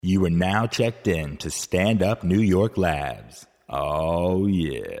You are now checked in to Stand Up New York Labs. Oh,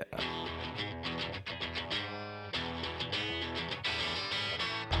 yeah.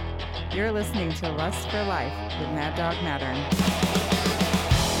 You're listening to Lust for Life with Mad Dog Mattern.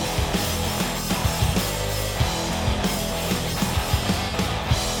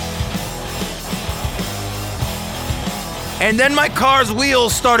 And then my car's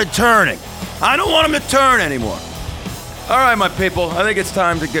wheels started turning. I don't want them to turn anymore. All right, my people, I think it's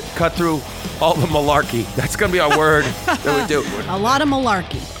time to cut through all the malarkey. That's going to be our word that we do. A lot of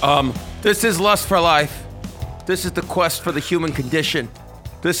malarkey. This is Lust for Life. This is the quest for the human condition.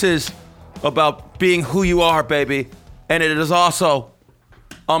 This is about being who you are, baby. And it is also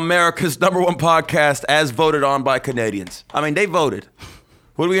America's #1 podcast as voted on by Canadians. I mean, they voted.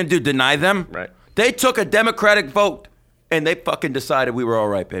 What are we going to do, deny them? Right. They took a Democratic vote. And they fucking decided we were all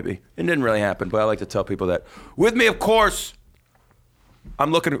right, baby. It didn't really happen, but I like to tell people that. With me, of course,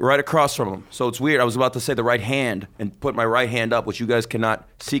 I'm looking right across from him. So it's weird. I was about to say the right hand and put my right hand up, which you guys cannot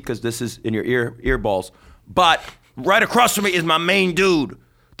see because this is in your ear balls. But right across from me is my main dude,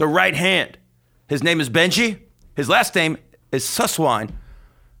 the right hand. His name is Benji. His last name is Susswine.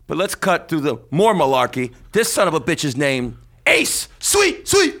 But let's cut through the more malarkey. This son of a bitch's name, Ace.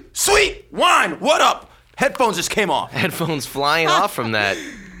 Sweet Wine. What up? Headphones just came off. Headphones flying off from that.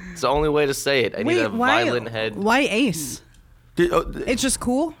 It's the only way to say it. I need a violent head. Why Ace? It's just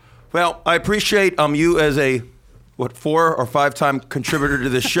cool. Well, I appreciate you as a 4 or 5 time contributor to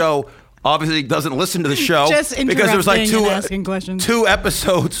the show. Obviously doesn't listen to the show Just because there was like asking questions. 2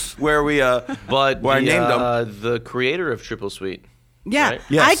 episodes where we But where I named them. the creator of Triple Sweet. Yeah, Right?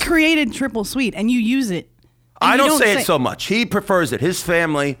 Yes. I created Triple Sweet, and you use it. And I you don't say it so much. He prefers it. His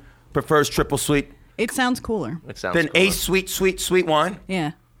family prefers Triple Sweet. It sounds cooler. It sounds Then cooler. Ace Sweet Wine.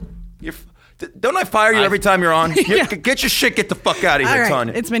 Yeah. Don't I fire you every time you're on? Yeah. Get your shit, get the fuck out of All here, right.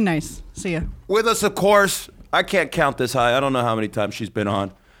 Tanya. It's been nice. See ya. With us, of course, I can't count this high. I don't know how many times she's been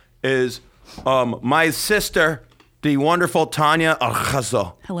on, is my sister, the wonderful Tanya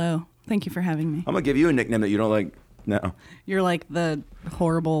Archazo. Hello. Thank you for having me. I'm going to give you a nickname that you don't like now. You're like the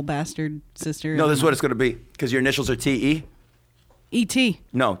horrible bastard sister. No, this is what it's going to be, because your initials are T-E. E.T.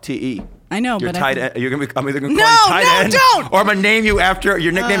 No, T-E. I know, You're but tight I... end. You're gonna be. I'm either gonna No, call you tight no, end, don't! or I'm gonna name you after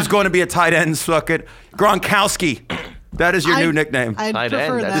your nickname's going to be a tight end. Fucking Gronkowski. That is your new nickname. I'd Tight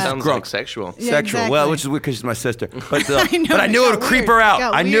prefer end. That that. sounds like sexual. Yeah, Sexual. exactly. Well, which is weird because she's my sister. But, I know, but I it knew it got would creep weird. her out. It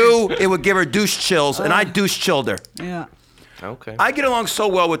got I knew it would give her douche chills, and I douche chilled her. Yeah. Okay. I get along so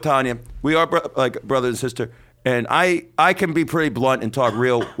well with Tanya. We are like brother and sister. And I can be pretty blunt and talk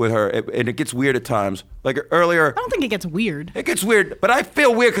real with her. And it gets weird at times. Like earlier. I don't think it gets weird. It gets weird. But I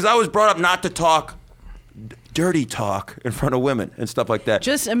feel weird because I was brought up not to talk dirty talk in front of women and stuff like that.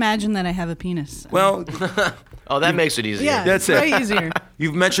 Just imagine that I have a penis. Well, Oh, that makes it easier. yeah, that's it's it. way easier.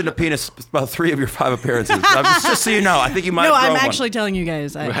 you've mentioned a penis about 3 of your 5 appearances. Just so you know, I think you might No, have grown I'm one. actually telling you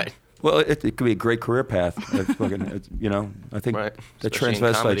guys. Right. Well, it could be a great career path. I think Right. the Especially in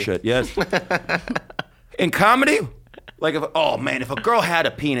transvestite comedy. shit. Yes. In comedy, like if a girl had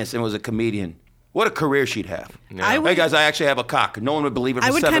a penis and was a comedian, what a career she'd have. Yeah. I would- Hey guys, I actually have a cock. No one would believe it for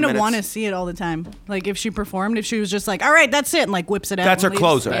I would 7 kind of minutes. want to see it all the time. Like if she performed, if she was just like, all right, that's it, and like whips it out. That's and her leaves.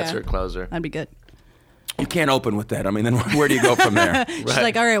 closer. That's Yeah. her closer. That'd be good. You can't open with that. I mean, then where do you go from there? She's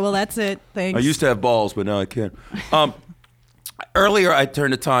like, all right, well, that's it. Thanks. I used to have balls, but now I can't. Earlier, I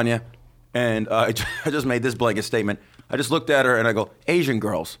turned to Tanya, and I just made this blanket statement. I just looked at her, and I go, Asian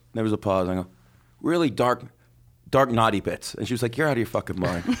girls. And there was a pause. I go, really dark naughty bits. And she was like, you're out of your fucking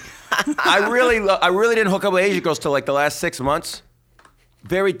mind. I really didn't hook up with Asian girls till like the last 6 months.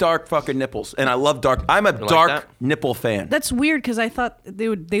 Very dark fucking nipples, and I love dark. I'm a like dark that? nipple fan. That's weird because I thought they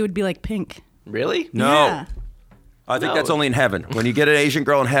would be like pink. Really? No. Yeah. I think No. that's only in heaven. When you get an Asian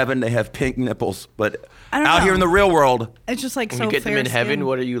girl in heaven, they have pink nipples. But I don't out know. here in the real world, It's just like When so you get them in fair heaven, skin.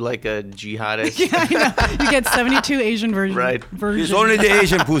 what are you, like a jihadist? Yeah, I know. You get 72 Asian versions. Right. it's only the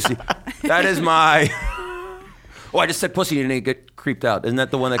Asian pussy. That is my. Oh, I just said pussy and you get creeped out. Isn't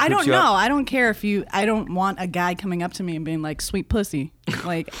that the one that I creeps don't you know. out? I don't care if you. I don't want a guy coming up to me and being like, "Sweet pussy."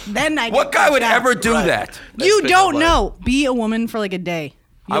 Like then I. What get guy would creeped out. ever do Right. that? You That's don't pickup know. Be a woman for like a day.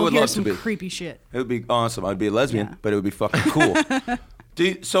 You'll I would hear love to some be. creepy shit. It would be awesome. I'd be a lesbian, Yeah. but it would be fucking cool.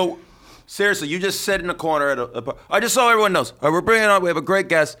 So, seriously, you just sit in the corner at I just so everyone knows. All right, we're bringing on, we have a great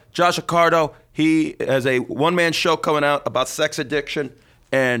guest, Josh Accardo. He has a one-man show coming out about sex addiction.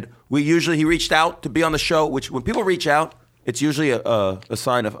 And he reached out to be on the show, which when people reach out, it's usually a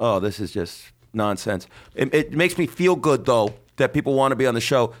sign of, oh, this is just nonsense. It makes me feel good, though, that people want to be on the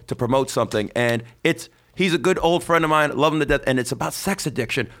show to promote something. And he's a good old friend of mine, love him to death, and it's about sex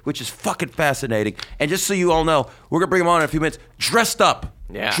addiction, which is fucking fascinating. And just so you all know, we're going to bring him on in a few minutes, dressed up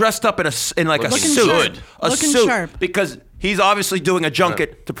Yeah. dressed up in a Looking suit, good. a Looking suit, sharp. because he's obviously doing a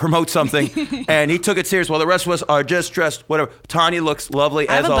junket to promote something, and he took it serious. While the rest of us are just dressed, whatever. Tanya looks lovely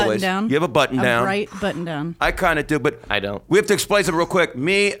I have as a button always. down. You have a button down. A bright button down. I kind of do, but I don't. We have to explain something real quick.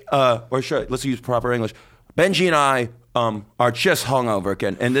 Me, let's use proper English. Benji and I are just hungover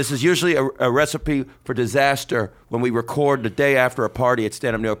again, and this is usually a recipe for disaster when we record the day after a party at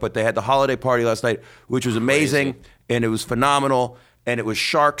Stand Up New York. But they had the holiday party last night, which was amazing, and it was phenomenal. And it was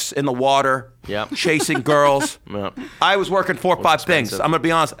sharks in the water, Yep. chasing girls. Yep. I was working 4 or 5 things. expensive. I'm gonna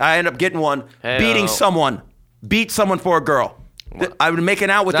be honest. I ended up getting one, beating someone, beat someone for a girl. I was making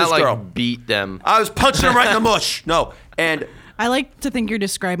out with Not this like girl. beat them. I was punching her right in the mush. No, and I like to think you're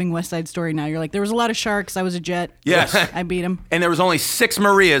describing West Side Story now. You're like, there was a lot of sharks. I was a jet. Yes. I beat him. and there was only 6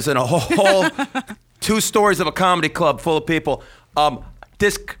 Marias in a whole 2 stories of a comedy club full of people.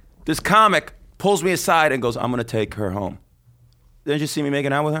 This comic pulls me aside and goes, "I'm gonna take her home." Didn't you see me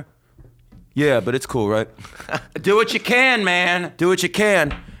making out with her? Yeah, but it's cool, right? Do what you can, man. Do what you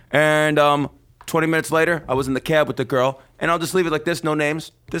can. And 20 minutes later, I was in the cab with the girl, and I'll just leave it like this, no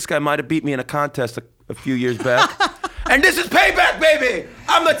names. This guy might have beat me in a contest a few years back. And this is payback, baby.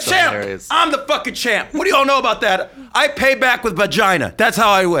 I'm the champ. hilarious. I'm the fucking champ. What do y'all know about that? I pay back with vagina. That's how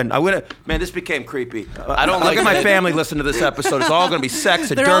I win. I win. Man, this became creepy. I don't Look like at my that. family listen to this episode. It's all going to be sex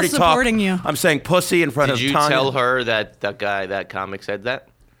and They're all dirty talk. supporting you. I'm saying pussy in front Did of you Tanya. tell her that comic said that?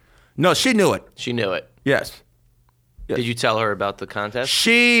 No, she knew it. She knew it. Yes. Did you tell her about the contest?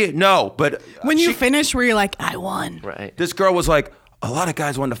 No, but When you she- finish, where you're like, I won. Right. this girl was like, a lot of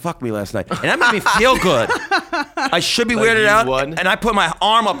guys wanted to fuck me last night, and that made me feel good. I should be Like weirded you out, won? and I put my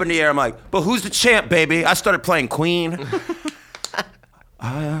arm up in the air. I'm like, but who's the champ, baby? I started playing Queen.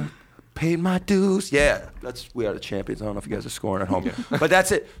 I paid my dues. Yeah, we are the champions. I don't know if you guys are scoring at home, but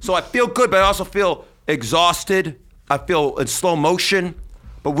that's it. So I feel good, but I also feel exhausted. I feel in slow motion,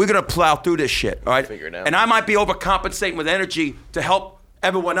 but we're gonna plow through this shit, all right? Figure it out. And I might be overcompensating with energy to help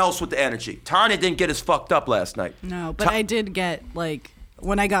everyone else with the energy. Tanya didn't get as fucked up last night. No, but I did get, like,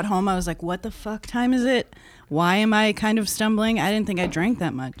 when I got home, I was like, what the fuck time is it? Why am I kind of stumbling? I didn't think I drank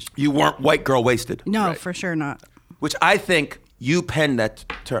that much. You weren't white girl wasted. No, Right. for sure not. Which I think you penned that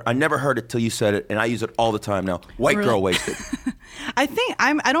term. I never heard it till you said it, and I use it all the time now. White Really? girl wasted. I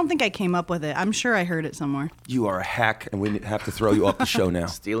don't think I came up with it. I'm sure I heard it somewhere. You are a hack, and we have to throw you off the show now.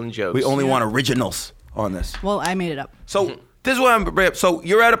 Stealing jokes. We only want originals on this. Well, I made it up. So this is what I'm bringing up. So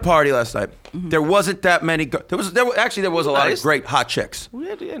you're at a party last night. Mm-hmm. There wasn't that many. There was a lot Nice. of great hot chicks. We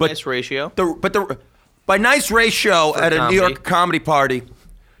had a But nice ratio. By nice ratio For at a comedy. New York comedy party,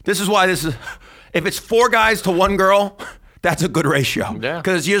 this is why this is. If it's 4 guys to 1 girl, that's a good ratio. Yeah.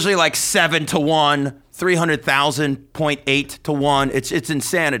 Because it's usually like 7 to 1, 300,000.8 to 1. It's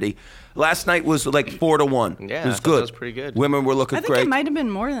insanity. Last night was like 4 to 1. Yeah, it was I thought good. that was pretty good. Women were looking I think great. it might have been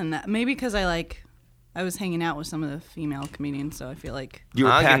more than that. Maybe because I was hanging out with some of the female comedians, so I feel like You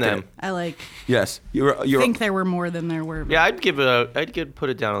were Hogging packing them. it. I Yes, you're. think there were more than there were. but- Yeah, I'd put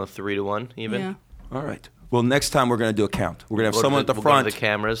it down on a 3-1 even. Yeah. All right. Well, next time we're gonna do a count. We're gonna have We'll go to someone at the we'll front go to the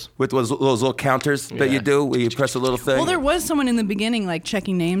cameras. with those little counters that you Yeah. do, where you press a little thing. Well, there was someone in the beginning like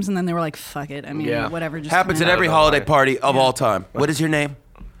checking names, and then they were like, "Fuck it." I mean, Yeah. whatever. Just Happens come at in. every don't holiday lie. party of all time. What is your name?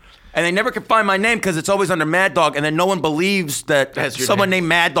 And they never can find my name because it's always under Mad Dog, and then no one believes that That's your someone name. named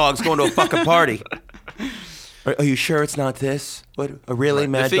Mad Dog's going to a fucking party. Are you sure it's not this? What? Really,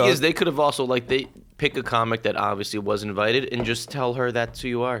 Mad The thing Dog? is, they could have also they pick a comic that obviously was invited and just tell her that's who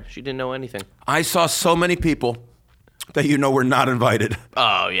you are. She didn't know anything. I saw so many people that were not invited.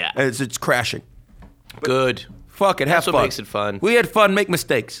 Oh yeah, It's crashing. good. Fuck it, have That's what fun. makes it fun. We had fun, make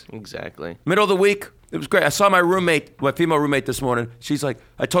mistakes. Exactly. Middle of the week, it was great. I saw my female roommate this morning. She's like,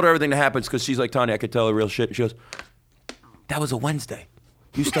 I told her everything that happens because she's like, Tanya, I could tell her real shit. And she goes, that was a Wednesday.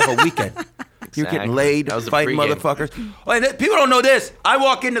 You still have a weekend. You're getting Exactly. laid, That was the fighting pregame. motherfuckers. Oh, and people don't know this. I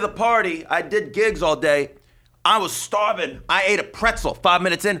walk into the party. I did gigs all day. I was starving. I ate a pretzel 5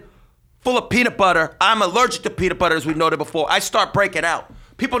 minutes in, full of peanut butter. I'm allergic to peanut butter, as we noted before. I start breaking out.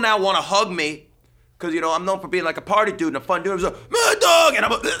 People now want to hug me because, I'm known for being like a party dude and a fun dude. I was like, Mad Dog! And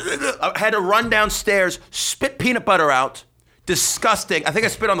I had to run downstairs, spit peanut butter out. Disgusting. I think I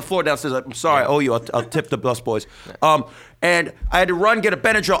spit on the floor downstairs. I'm sorry, I owe you. I'll tip the bus boys. And I had to run, get a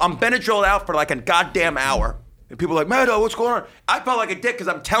Benadryl. I'm Benadryl out for like a goddamn hour. And people are like, Mad Dog, what's going on? I felt like a dick because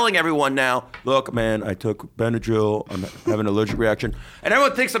I'm telling everyone now, look, man, I took Benadryl. I'm having an allergic reaction. And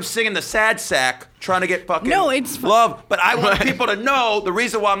everyone thinks I'm singing the sad sack, trying to get fucking No, it's fu- love. But I want people to know the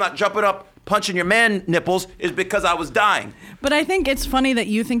reason why I'm not jumping up, punching your man nipples is because I was dying. But I think it's funny that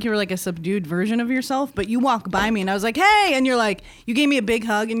you think you're like a subdued version of yourself, but you walk by me and I was like, hey, and you're like, you gave me a big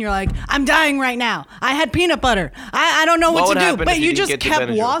hug and you're like, I'm dying right now. I had peanut butter. I don't know what would to do. happen But if you you didn't just get the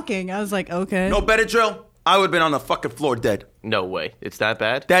kept Benadryl? walking. I was like, okay. No Benadryl, I would have been on the fucking floor dead. No way. It's that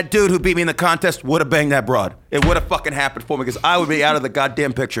bad? That dude who beat me in the contest would have banged that broad. It would have fucking happened for me because I would be out of the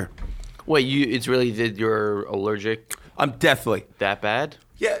goddamn picture. Wait, it's really that you're allergic I'm deathly. that bad?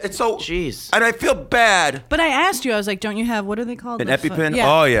 Yeah, it's so. Jeez. And I feel bad. But I asked you, I was like, don't you have, what are they called? An The EpiPen?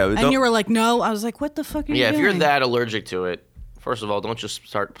 yeah. Oh, yeah, And don't- you were like, no. I was like, what the fuck are you Yeah, if doing? you're that allergic to it, first of all, don't just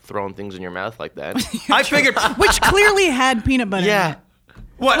start throwing things in your mouth like that. I figured. Which clearly had peanut butter in Yeah. it.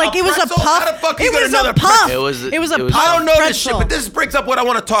 What? Like it was a pretzel? puff. How the fuck it you get was another a puff. pretzel? It was a puff. I don't know this shit, pretzel. but this brings up what I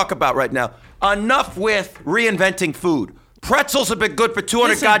want to talk about right now. Enough with reinventing food. Pretzels have been good for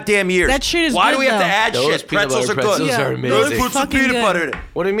 200 Listen, goddamn years. that shit is Why good, do we have to though. add Those shit? peanut Pretzels are butter good. pretzels Yeah. are Let's amazing. put some Fucking peanut good. butter in it.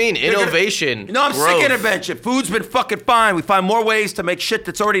 What do you mean? Innovation. No, I'm sick of Growth. intervention. Food's been fucking fine. We find more ways to make shit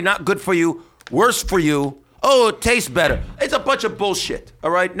that's already not good for you worse for you. Oh, it tastes better. It's a bunch of bullshit. All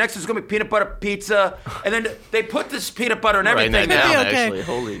right. Next is gonna be peanut butter pizza, and then they put this peanut butter in Writing everything. that now. down, okay. actually.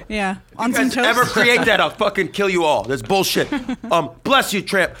 Holy. Yeah. On You some guys toast. ever create that, I'll fucking kill you all. That's bullshit. Bless you,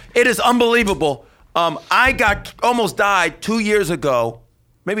 Tramp. It is unbelievable. I almost died 2 years ago,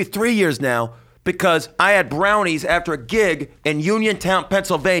 maybe 3 years now, because I had brownies after a gig in Uniontown,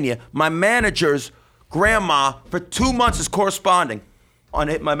 Pennsylvania. My manager's grandma for 2 months is corresponding on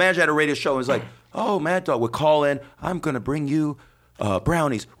it. My manager had a radio show and was like, "Oh, Mad Dog would call in. I'm gonna bring you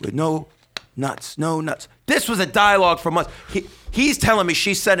brownies with no nuts, no nuts." This was a dialogue for months. He's telling me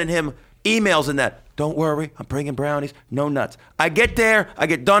she's sending him emails and that. Don't worry, I'm bringing brownies, no nuts. I get there, I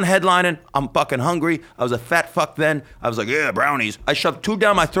get done headlining, I'm fucking hungry. I was a fat fuck then. I was like, yeah, brownies. I shoved 2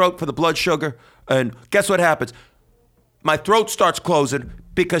 down my throat for the blood sugar, and guess what happens? My throat starts closing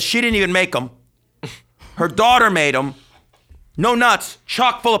because she didn't even make them. Her daughter made them. No nuts,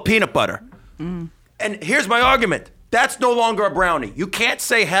 chock full of peanut butter. And here's my argument. That's no longer a brownie. You can't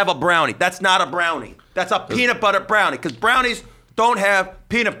say have a brownie. That's not a brownie. That's a peanut butter brownie because brownies don't have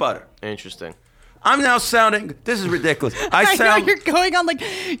peanut butter. Interesting. I'm now sounding, this is ridiculous. I sound, know you're going on like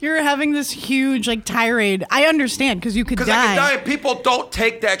you're having this huge like tirade. I understand because you could because die. I can die and people don't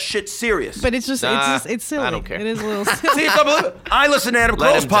take that shit serious. But it's just Nah, it's silly. I don't care. It is a little silly. See, it's unbelievable. I listen to Adam Let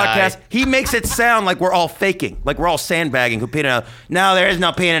Carolla's him die. podcast. He makes it sound like we're all faking, like we're all sandbagging who peanut allergy. No, there is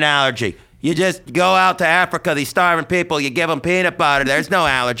no peanut allergy. You just go out to Africa, these starving people, you give them peanut butter. There's no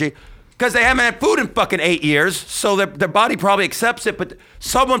allergy. Because they haven't had food in fucking 8 years, so their body probably accepts it, but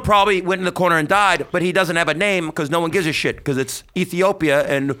someone probably went in the corner and died, but he doesn't have a name because no one gives a shit, because it's Ethiopia,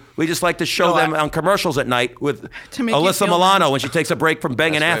 and we just like to show them on commercials at night with To make you Alyssa feel Milano when she takes a break from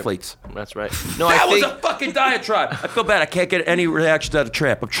banging That's right. athletes. That's right. No, That I was think a fucking diatribe. I feel bad. I can't get any reaction out of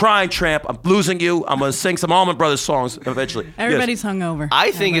Tramp. I'm trying, Tramp. I'm losing you. I'm going to sing some Allman Brothers songs eventually. Yes. Everybody's hungover. I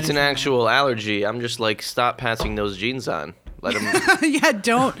think it's an Everybody's actual allergy. I'm just like, stop passing those genes on. Let them. yeah,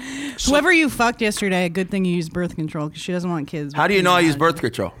 don't. Whoever you fucked yesterday, a good thing you used birth control because she doesn't want kids. How do you know I use birth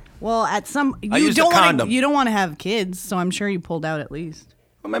control? Well, at some you used a don't want condom. to. You don't want to have kids, so I'm sure you pulled out at least.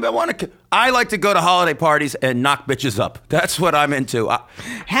 Well, maybe I want to. I like to go to holiday parties and knock bitches up. That's what I'm into.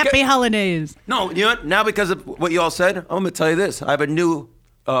 Happy holidays. No, you know what? Now because of what you all said, I'm going to tell you this. I have a new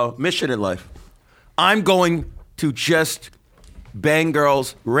mission in life. I'm going to just bang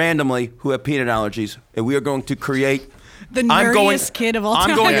girls randomly who have peanut allergies, and we are going to create. The nerdiest kid of all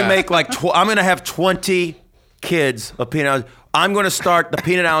time. I'm going to Yeah. make like. I'm going to have 20 kids of peanut allergy. I'm going to start the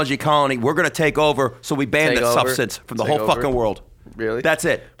peanut allergy colony. We're going to take over, so we ban Take that over. substance from the Take whole over. fucking world. Really? That's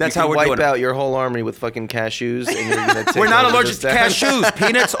it. That's you how can we're wipe doing it. out your whole army with fucking cashews, and you're gonna take We're not over allergic to this town. cashews.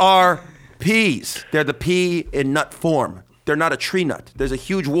 Peanuts are peas. They're the pea in nut form. They're not a tree nut. There's a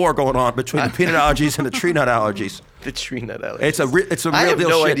huge war going on between the peanut allergies and the tree nut allergies. The tree nut allergy. It's a real I have deal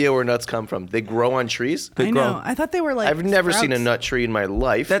no shit. idea where nuts come from. They grow on trees. They I grow. know. I thought they were like. I've never seen a sprouts. nut tree in my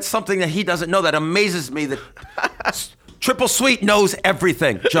life. That's something that he doesn't know. That amazes me. That Triple Sweet knows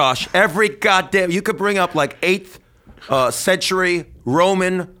everything, Josh. Every goddamn. You could bring up like 8th century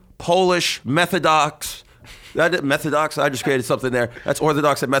Roman, Polish, Methodox. I just created something there. That's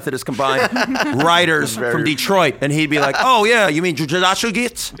Orthodox and Methodist combined. Writers from Detroit, and he'd be like, "Oh yeah, you mean Joshua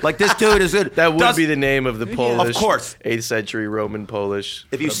Gitz? Like this dude is good." that would Does- be the name of the Polish. Of course. 8th century Roman Polish.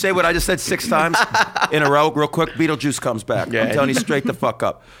 If you say what I just said 6 times in a row, real quick, Beetlejuice comes back. Yeah. I'm telling you straight the fuck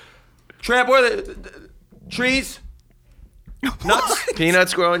up. Tramp, where are the trees? Nuts?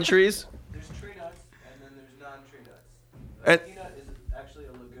 Peanuts grow on trees. There's tree nuts and then there's non-tree nuts. And- Peanut is actually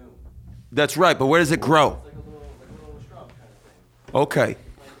a legume. That's right, but where does it grow? It's like a little shrub kind of thing. Okay. Plant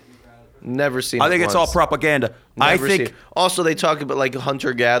that you ground Never seen. I think it's all propaganda. I Never think seen. Also, they talk about like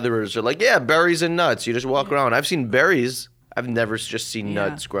hunter gatherers are like, yeah, berries and nuts. You just walk around. I've seen berries. I've never just seen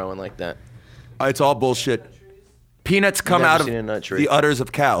nuts growing like that. it's all bullshit. Peanuts come Never out of seen a nut tree. the udders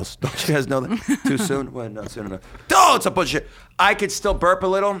of cows. Don't you guys know that? Too soon? Well, not soon enough. Oh, it's a bullshit. I could still burp a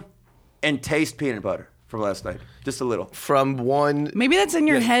little and taste peanut butter from last night. Just a little. From one. Maybe that's in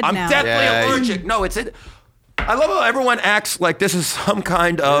your head I'm now. definitely Yeah. allergic. No, it's it. I love how everyone acts like this is some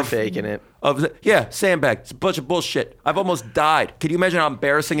kind You're of faking it. sandbag. It's a bunch of bullshit. I've almost died. Can you imagine how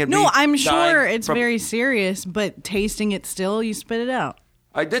embarrassing it'd be? No, I'm sure dying it's from- very serious, but tasting it still, you spit it out.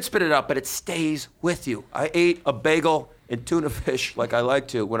 I did spit it out, but it stays with you. I ate a bagel and tuna fish like I like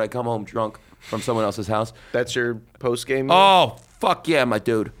to when I come home drunk from someone else's house. That's your post game. Oh, fuck yeah, my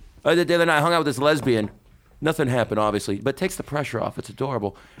dude. The other night I hung out with this lesbian. Nothing happened, obviously, but it takes the pressure off. It's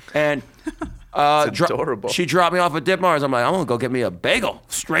adorable. And It's adorable. She dropped me off at Dip Mars. I'm like, I'm going to go get me a bagel.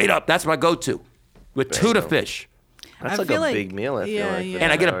 Straight up. That's my go-to. With tuna fish. That's I like feel a like- big meal. I feel yeah, like. yeah.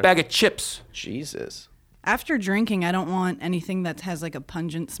 And I get a bag of chips. Jesus. After drinking, I don't want anything that has like a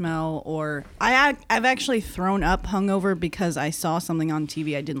pungent smell, or I've actually thrown up hungover because I saw something on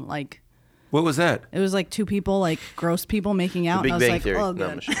TV I didn't like. What was that? It was like two people, like gross people making out. Big and I was Bang like, Theory. oh, No,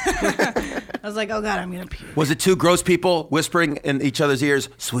 I'm good. just- I was like, oh god, I'm gonna puke. Was it two gross people whispering in each other's ears,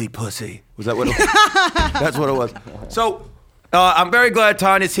 sweet pussy? Was that what it was? That's what it was. So, I'm very glad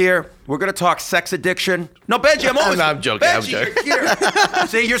Tanya's here. We're going to talk sex addiction. No, Benji, I'm always... No, I'm joking, I'm Benji, joking. you're here.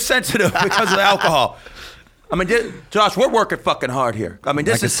 See, you're sensitive because of the alcohol. I mean, Josh, we're working fucking hard here. I mean,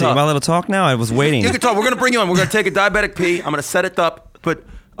 I this can is see tough. my little talk now. I was waiting. You can talk. We're going to bring you on. We're going to take a diabetic pee. I'm going to set it up. But,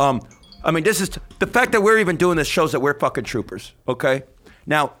 I mean, this is... The fact that we're even doing this shows that we're fucking troopers, okay?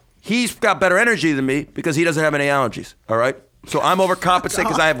 Now, he's got better energy than me because he doesn't have any allergies, all right? So I'm overcompensating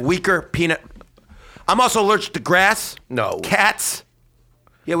because I have weaker peanut... I'm also allergic to grass. No. Cats.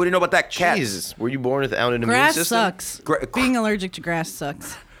 Yeah, we didn't know about that. Cat. Jesus. Were you born without an immune Grass system? sucks. Being allergic to grass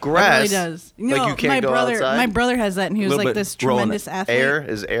sucks. Grass? It really does. You Like know, you can't my go brother, outside? My brother has that, and he was Little like bit this rolling tremendous it. athlete. Air?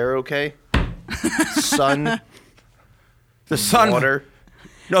 Is air okay? Sun? The sun. Water?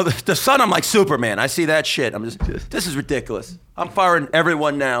 No, the sun, I'm like Superman. I see that shit. I'm just, this is ridiculous. I'm firing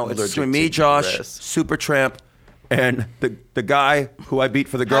everyone now. It's Allergic between me, to Josh, grass. Supertramp, and the guy who I beat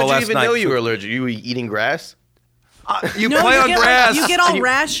for the girl How'd you last even night. know you were allergic? You were eating grass? You No, play you on get grass. you get all and you-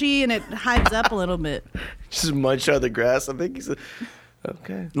 rashy, and it hides up a little bit. Just munch on the grass? I think he's...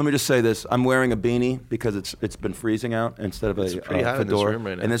 Okay. Let me just say this. I'm wearing a beanie because it's been freezing out instead of a pretty hot in this fedora. room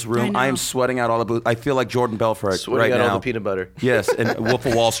right now. In this I room, know. I am sweating out all the booze. I feel like Jordan Belfort Sweating right out now. all the peanut butter. Yes, and Wolf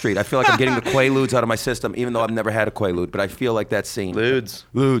of Wall Street. I feel like I'm getting the Quaaludes out of my system, even though I've never had a Quaalude, but I feel like that scene. Ludes.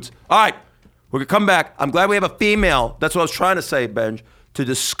 All right, we're going to come back. I'm glad we have a female, that's what I was trying to say, Benj, to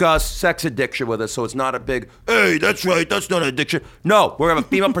discuss sex addiction with us so it's not a big, hey, that's right, that's not an addiction. No, we're going to have a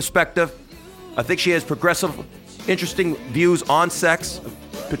female perspective. I think she has progressive, interesting views on sex,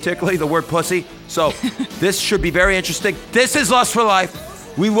 particularly the word pussy. So this should be very interesting. This is Lust for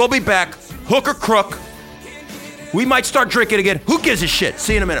Life. We will be back. Hook or crook. We might start drinking again. Who gives a shit?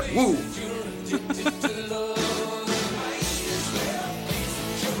 See you in a minute. Woo.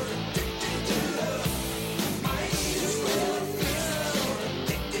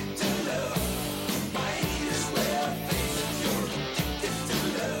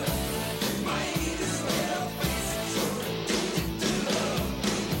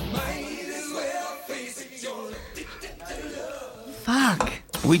 Fuck.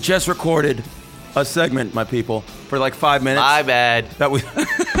 We just recorded a segment, my people, for like 5 minutes. My bad. That we,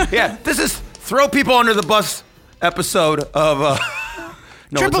 yeah, this is throw people under the bus episode of.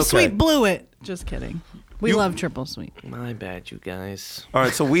 No, Triple it's okay. Sweet blew it. Just kidding. We You- love Triple Sweet. My bad, you guys. All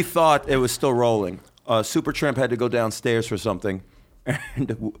right, so we thought it was still rolling. Supertramp had to go downstairs for something,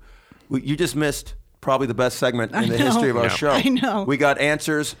 and you just missed probably the best segment in the know. history of our Yeah. show. I know. We got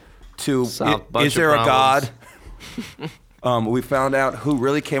answers to Solved bunch is there of a God? problems. We found out who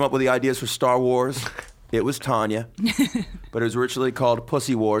really came up with the ideas for Star Wars. It was Tanya, but it was originally called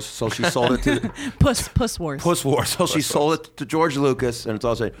Pussy Wars, so she sold it to Puss Wars. Puss Wars. So she sold it to George Lucas, and it's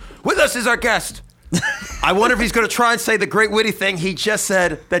all saying, with us is our guest. I wonder if he's going to try and say the great witty thing he just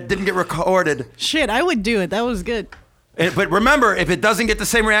said that didn't get recorded. Shit, I would do it. That was good. But remember, if it doesn't get the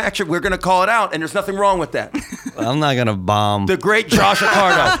same reaction, we're going to call it out, and there's nothing wrong with that. I'm not gonna bomb. The great Josh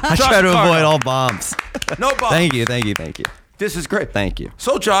Accardo. I try to avoid all bombs. No bomb. Thank you. This is great. Thank you.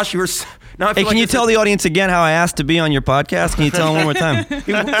 So, Josh, you were... Now I feel Hey, like can you this tell is- the audience again how I asked to be on your podcast? Can you tell them one more time?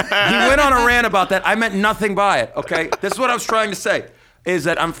 He went on a rant about that. I meant nothing by it, okay? This is what I was trying to say, is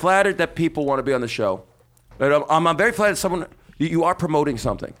that I'm flattered that people want to be on the show. But I'm very flattered that someone... You are promoting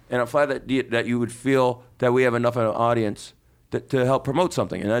something, and I'm flattered that you would feel that we have enough of an audience to help promote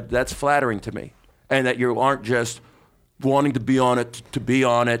something, and that's flattering to me. And that you aren't just wanting to be on it to be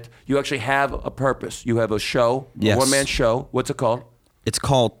on it. You actually have a purpose. You have a show, Yes. a one-man show. What's it called? It's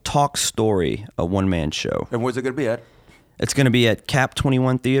called Talk Story, a one-man show. And where's it going to be at? It's going to be at Cap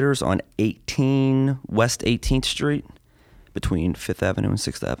 21 Theaters on 18 West 18th Street, between 5th Avenue and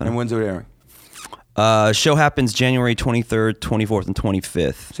 6th Avenue. And when's it airing? Show happens January 23rd, 24th, and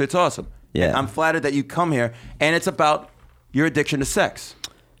 25th. So it's awesome. Yeah. And I'm flattered that you come here, and it's about your addiction to sex.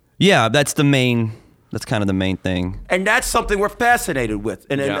 Yeah, that's kind of the main thing. And that's something we're fascinated with.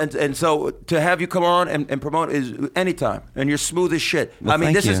 And so to have you come on and promote is anytime. And you're smooth as shit. Well, I mean,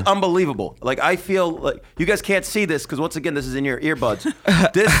 thank this is you. unbelievable. Like, I feel like you guys can't see this because, once again, this is in your earbuds.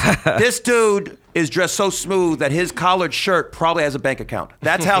 This dude is dressed so smooth that his collared shirt probably has a bank account.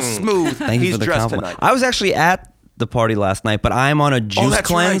 That's how smooth Thank you he's for the dressed compliment. tonight. I was actually at the party last night, but I'm on a juice that's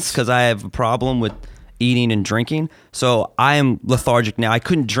cleanse right. because I have a problem with eating and drinking. So I am lethargic now. I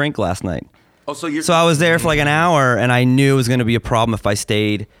couldn't drink last night. Oh, so you're. So I was there for like an hour, and I knew it was going to be a problem if I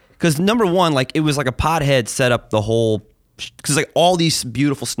stayed. Because number one, like, it was like a pothead set up the whole. Because like all these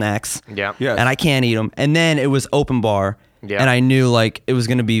beautiful snacks. Yeah. Yes. And I can't eat them. And then it was open bar. Yeah. And I knew like it was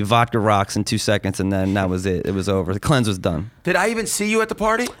going to be vodka rocks in 2 seconds, and then that was it. It was over. The cleanse was done. Did I even see you at the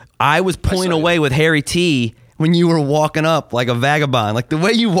party? I was pulling away with Harry T when you were walking up like a vagabond. Like the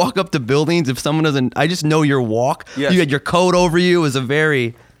way you walk up to buildings, if someone doesn't, I just know your walk. Yes. You had your coat over you. It was a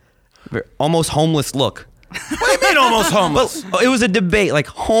very almost homeless look. What do you mean almost homeless? It was a debate, like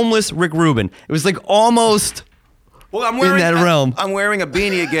homeless Rick Rubin. It was like almost. Well, I'm wearing that realm. I'm wearing a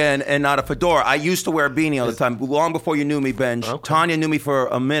beanie again and not a fedora. I used to wear a beanie all the time, long before you knew me, Benj. Tanya knew me for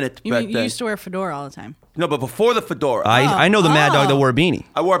a minute You back mean you then. used to wear a fedora all the time? No, but before the fedora, I know the Mad Dog that wore a beanie.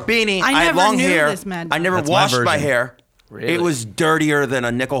 I wore a beanie. I had never long knew hair. this, Mad I Dog. never That's my washed my version. hair. Really? It was dirtier than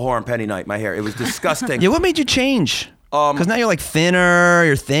a nickel horn penny night. My hair. It was disgusting. Yeah, what made you change? Because now you're like thinner,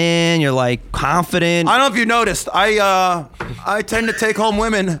 you're thin, you're like confident. I don't know if you noticed. I tend to take home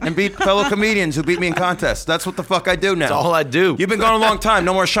women and beat fellow comedians who beat me in contests. That's what the fuck I do now. That's all I do. You've been gone a long time.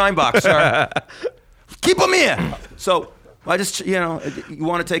 No more shine box, sir. Keep them here. So I just, you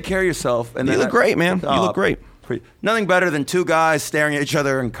want to take care of yourself. And You then look great, man. You look great. Nothing better than two guys staring at each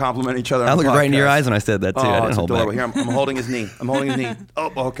other and complimenting each other. I on looked a right into your podcast. eyes when I said that too. I Oh, didn't it's hold adorable. back. Here, I'm holding his knee.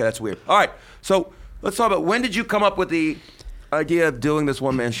 Oh, okay, that's weird. All right, so let's talk about, when did you come up with the idea of doing this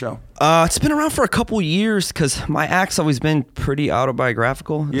one-man show? It's been around for a couple years because my act's always been pretty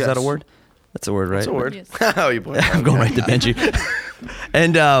autobiographical. Is Yes. that a word? That's a word, right? That's a word. Yes. How you put it? I'm going right to Benji.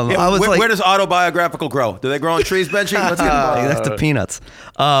 And I was where, like, where does autobiographical grow? Do they grow on trees, Benji? Let's get involved. that's the peanuts.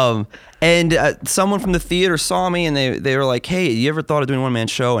 And someone from the theater saw me, and they were like, "Hey, you ever thought of doing a one-man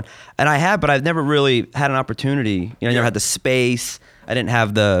show?" And I had, but I've never really had an opportunity. I never had the space. I didn't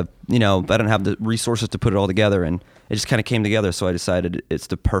have the, I didn't have the resources to put it all together, and it just kind of came together. So I decided it's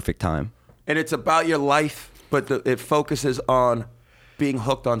the perfect time. And it's about your life, but it focuses on being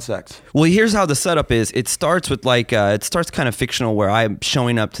hooked on sex. Well, here's how the setup is. It starts with it starts kind of fictional, where I'm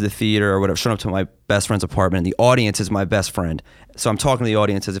showing up to the theater or whatever, showing up to my best friend's apartment, and the audience is my best friend. So I'm talking to the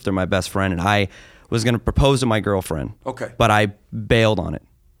audience as if they're my best friend, and I was going to propose to my girlfriend. Okay. But I bailed on it.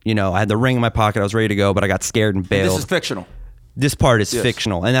 I had the ring in my pocket. I was ready to go, but I got scared and bailed. This is fictional. This part is Yes.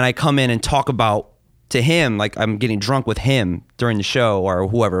 fictional. And then I come in and talk about to him, like I'm getting drunk with him during the show, or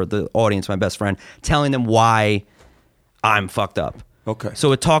whoever, the audience, my best friend, telling them why I'm fucked up. Okay.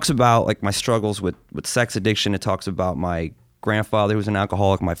 So it talks about like my struggles with sex addiction. It talks about my grandfather who was an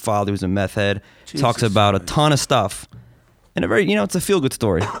alcoholic, my father who's a meth head. It talks Jesus about a Christ. ton of stuff. And a very, it's a feel-good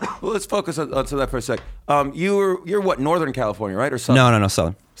story. Well, let's focus on that for a sec. You're what, Northern California, right? Or Southern? No,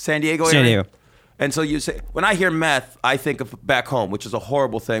 Southern. San Diego San area? Diego. And so you say, when I hear meth, I think of back home, which is a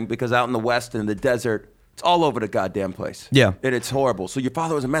horrible thing because out in the West and in the desert, it's all over the goddamn place. Yeah. And it's horrible. So your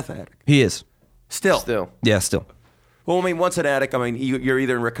father was a meth addict. He is. Still. Yeah, still. Well, I mean, once an addict, I mean, you're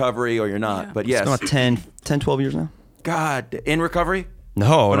either in recovery or you're not. Yeah. But It's yes. about 10, 12 years now. God, in recovery?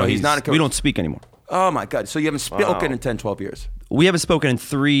 No, Oh, no, he's not in We don't speak anymore. Oh, my God. So you haven't spoken in 10, 12 years. We haven't spoken in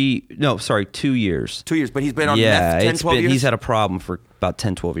 2 years. 2 years. But he's been on Yeah, meth 10, it's 12 been, years? he's had a problem for about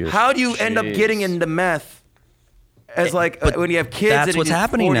 10, 12 years. How do you end up Jeez. getting into meth as when you have kids? That's and what's in your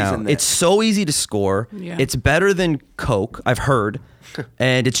happening 40s now. in there? It's so easy to score. Yeah. It's better than Coke, I've heard.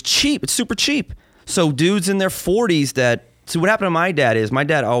 And it's cheap. It's super cheap. So dudes in their 40s that... So what happened to my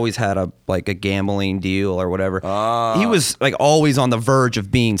dad always had a gambling deal or whatever. He was like always on the verge of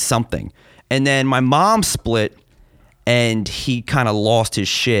being something. And then my mom split and he kind of lost his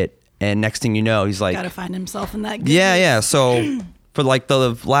shit. And next thing you know, he's like... Got to find himself in that. Yeah. So for like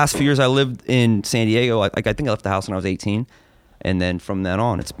the last few years I lived in San Diego, I think I left the house when I was 18. And then from then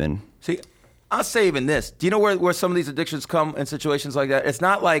on, it's been... See, I'll say even this. Do you know where some of these addictions come in situations like that? It's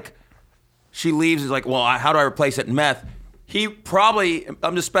not like she leaves. It's like, well, how do I replace it? Meth. He probably.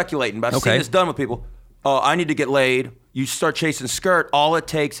 I'm just speculating, but I've seen this done with people. Oh, I need to get laid. You start chasing skirt. All it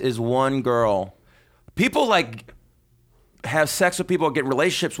takes is one girl. People like have sex with people or get in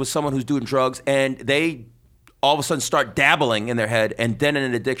relationships with someone who's doing drugs, and they all of a sudden start dabbling in their head, and then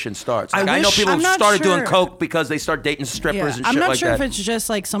an addiction starts. Like, I know people who started doing coke because they start dating strippers and shit like that. I'm not sure if it's just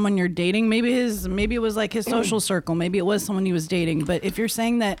like someone you're dating. Maybe it was like his social circle. Maybe it was someone he was dating. But if you're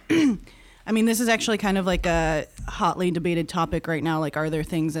saying that, I mean, this is actually kind of like a hotly debated topic right now. Like, are there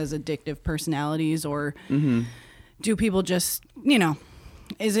things as addictive personalities, or do people just, you know,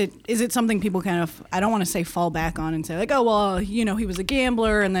 is it something people kind of, I don't want to say fall back on and say like, oh, well, you know, he was a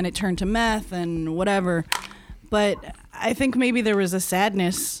gambler and then it turned to meth and whatever. But I think maybe there was a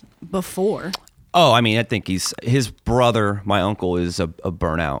sadness before. Oh, I mean, I think his brother, my uncle, is a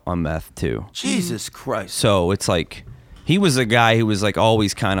burnout on meth too. Jesus Christ. So it's like, he was a guy who was like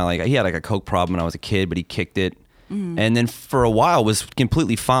always kind of like, he had like a coke problem when I was a kid, but he kicked it. And then for a while was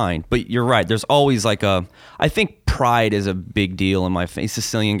completely fine. But you're right. There's always like I think pride is a big deal in my family.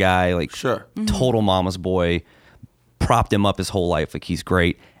 Sicilian guy, like total mama's boy, propped him up his whole life. Like he's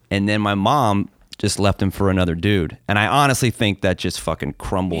great. And then my mom just left him for another dude. And I honestly think that just fucking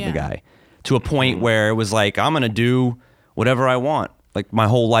crumbled the guy to a point where it was like, I'm going to do whatever I want. Like my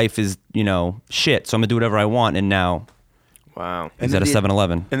whole life is, you know, shit. So I'm going to do whatever I want. And now he's at a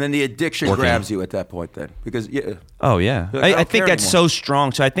 7-Eleven. And then the addiction grabs you at that point then. Because, oh, yeah. Like, I think that's so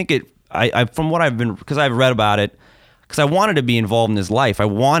strong. So I think I from what I've been, because I've read about it, because I wanted to be involved in his life. I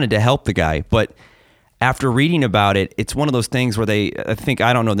wanted to help the guy. But after reading about it, it's one of those things where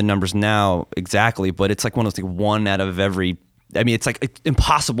I don't know the numbers now exactly, but it's like one of those, like one out of every, I mean, it's like it's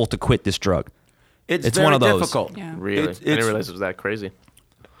impossible to quit this drug. It's very one of those. difficult. Yeah. Really? I didn't realize it was that crazy.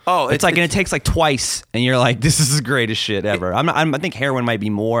 Oh, it's like, and it takes like twice, and you're like, this is the greatest shit ever. I think heroin might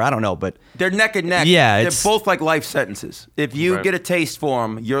be more. I don't know, but they're neck and neck. Yeah, they're both like life sentences. If you get a taste for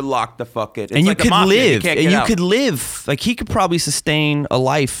them, you're locked the fuck in. It's and like you could live, you and you could live. Like he could probably sustain a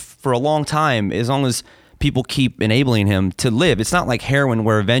life for a long time as long as people keep enabling him to live. It's not like heroin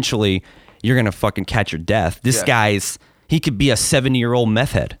where eventually you're gonna fucking catch your death. This guy's, he could be a 70-year-old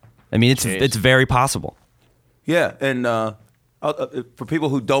meth head. I mean, it's very possible. Yeah, and for people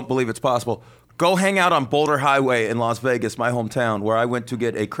who don't believe it's possible, go hang out on Boulder Highway in Las Vegas, my hometown, where I went to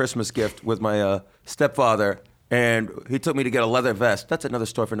get a Christmas gift with my stepfather, and he took me to get a leather vest. That's another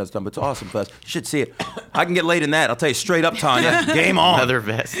story for another time, but it's an awesome vest. You should see it. I can get laid in that. I'll tell you straight up, Tanya. Game on. Leather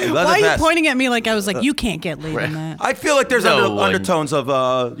vest. Leather Why are you vest. pointing at me like I was like, you can't get laid in that? I feel like there's No one. undertones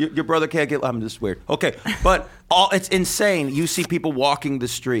of your brother can't get. I'm just weird. Okay, but it's insane. You see people walking the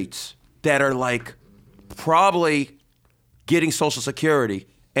streets that are like probably getting Social Security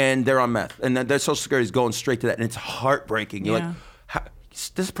and they're on meth, and then their Social Security is going straight to that, and it's heartbreaking. You're like,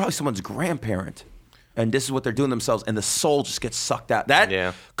 this is probably someone's grandparent, and this is what they're doing themselves, and the soul just gets sucked out.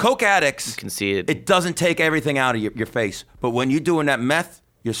 That coke addicts, you can see it. It doesn't take everything out of your face, but when you're doing that meth,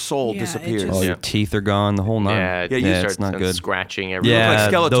 your soul disappears. Oh, your teeth are gone, the whole nine. You it's start not good. scratching everywhere. Yeah,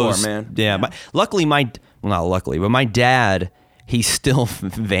 You look like Skeletor, those, man. Yeah, luckily not luckily, but my dad, he's still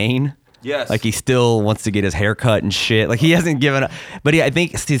vain. Yes. Like he still wants to get his hair cut and shit. Like he hasn't given up. But I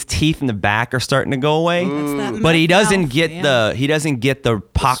think his teeth in the back are starting to go away. But he doesn't get the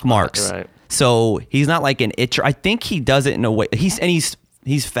pock marks. Right. So he's not like an itcher. I think he does it in a way.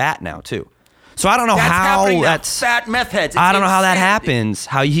 He's fat now too. So I don't know how that's fat meth heads. I don't know how that happens.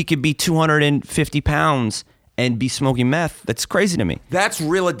 How he could be 250 pounds and be smoking meth. That's crazy to me. That's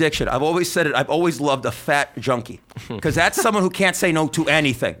real addiction. I've always said it. I've always loved a fat junkie because that's someone who can't say no to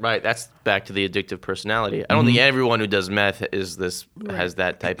anything. Right. That's back to the addictive personality. I don't think everyone who does meth has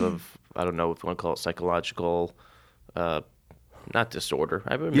that type of, I don't know if you want to call it psychological, not disorder.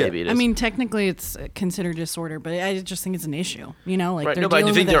 Maybe it is. I mean, technically, it's considered disorder, but I just think it's an issue. You know, like right. they're No, but I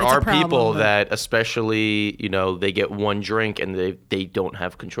dealing do think with it. there It's a are problem, people but- that, especially, they get one drink and they don't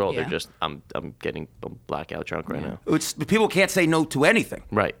have control. Yeah. They're just, I'm getting blackout drunk right now. People can't say no to anything.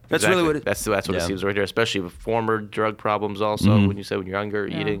 Right. That's exactly. really what it That's what it seems right there, especially with former drug problems also. When you say when you're younger,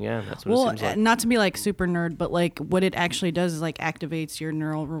 eating, that's what it seems like. Not to be like super nerd, but like what it actually does is like activates your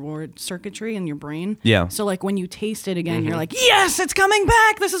neural reward circuitry in your brain. Yeah. So like when you taste it again, you're like, yes, it's coming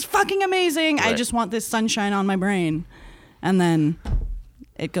back. This is fucking amazing. I just want this sunshine on my brain. And then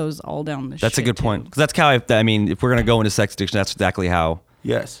it goes all down the That's a shit, good too. point. Because that's how I mean, if we're going to go into sex addiction, that's exactly how.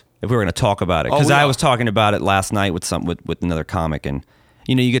 Yes. If we were going to talk about it. Because we I are. was talking about it last night with with another comic. And,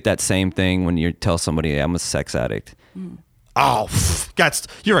 you get that same thing when you tell somebody, I'm a sex addict. Oh,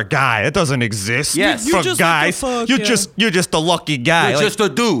 you're a guy. It doesn't exist. Yes. You're just like the fuck, you're just a lucky guy. You're Like, just a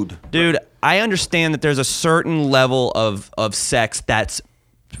dude. dude, I understand that there's a certain level of sex that's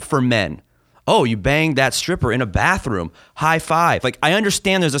for men. Oh, you banged that stripper in a bathroom. High five. Like, I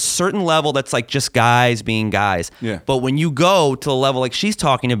understand there's a certain level that's like just guys being guys. Yeah. But when you go to the level like she's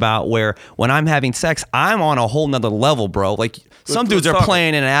talking about, where when I'm having sex, I'm on a whole nother level, bro. Like, some dudes let's are talk.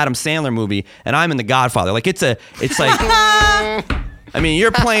 playing in an Adam Sandler movie, and I'm in The Godfather. Like, it's like, I mean,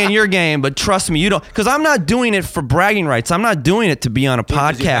 you're playing your game, but trust me, you don't, because I'm not doing it for bragging rights. I'm not doing it to be on a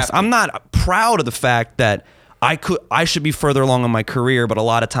 'cause you have podcast. to. I'm not proud of the fact that I should be further along in my career, but a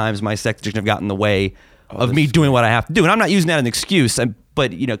lot of times my sex addiction have gotten in the way of me doing what I have to do. And I'm not using that as an excuse,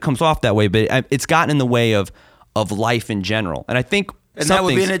 but it comes off that way. But it's gotten in the way of life in general. And I think And that would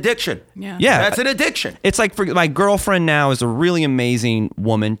be something's- an addiction. Yeah. Yeah. That's an addiction. It's like, for my girlfriend now is a really amazing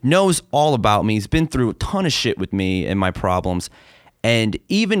woman, knows all about me, has been through a ton of shit with me and my problems. And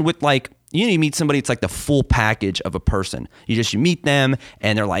even with you meet somebody, it's like the full package of a person. You meet them,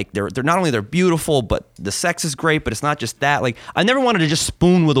 and they're like, they're not only they're beautiful, but the sex is great, but it's not just that. Like, I never wanted to just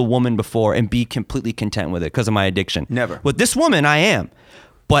spoon with a woman before and be completely content with it because of my addiction. Never. With this woman, I am.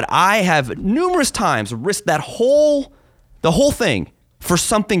 But I have numerous times risked the whole thing for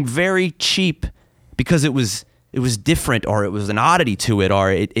something very cheap because it was different, or it was an oddity to it,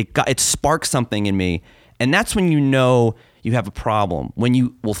 or it sparked something in me. And that's when you have a problem, when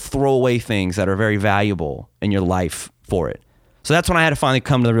you will throw away things that are very valuable in your life for it. So that's when I had to finally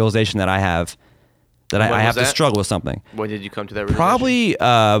come to the realization that I have When I have was to that? struggle with something. When did you come to that realization? Probably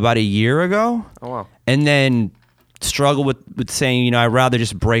about a year ago. Oh, wow. And then struggle with saying, I'd rather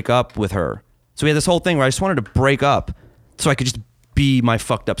just break up with her. So we had this whole thing where I just wanted to break up so I could just be my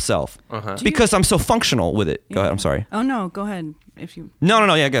fucked up self. Because I'm so functional with it. Go ahead, I'm sorry. Oh no, go ahead. If you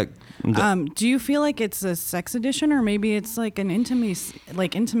No, yeah, go ahead. do you feel like it's a sex addiction, or maybe it's like an intimacy,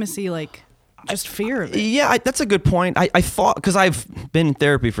 just fear of it? Yeah, that's a good point. I thought, because I've been in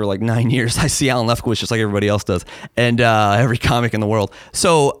therapy for like 9 years. I see Alan Lefkowitz just like everybody else does, and every comic in the world.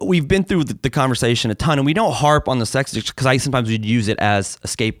 So we've been through the conversation a ton, and we don't harp on the sex addiction because I sometimes would use it as a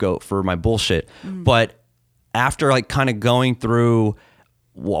scapegoat for my bullshit. But after like kind of going through,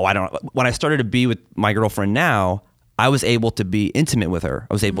 when I started to be with my girlfriend now, I was able to be intimate with her.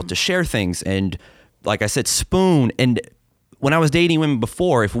 I was able to share things and, like I said, spoon. And when I was dating women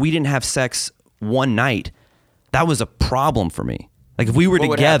before, if we didn't have sex one night, that was a problem for me. Like, if we were What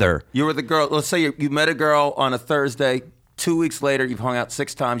would together. happen? You were the girl. Let's say you met a girl on a Thursday. 2 weeks later, you've hung out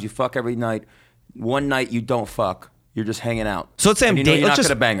 6 times. You fuck every night. One night you don't fuck. You're just hanging out. So let's say I'm And you know dating. you're Let's not just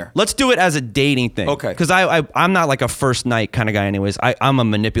gonna bang her. Let's do it as a dating thing. Okay. Because I'm not like a first night kind of guy. Anyways, I'm a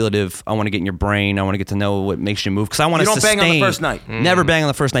manipulative. I want to get in your brain. I want to get to know what makes you move. Because I want to You don't sustain. bang on the first night. Never bang on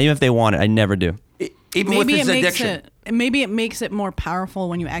the first night, even if they want it. I never do. Even with Maybe this it makes addiction. maybe it makes it more powerful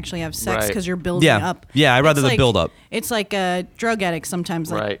when you actually have sex Right. because you're building Yeah. up. Yeah, I'd rather It's the like- build up. It's like a drug addict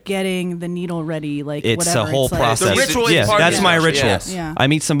sometimes, like Right. getting the needle ready, like It's whatever. a whole It's like- process. The ritual is yeah, part of that's it. my ritual. Yes. Yeah. I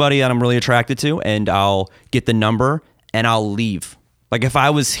meet somebody that I'm really attracted to, and I'll get the number and I'll leave. Like, if I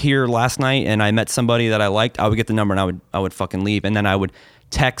was here last night and I met somebody that I liked, I would get the number and I would fucking leave, and then I would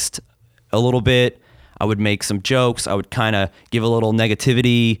text a little bit. I would make some jokes. I would kind of give a little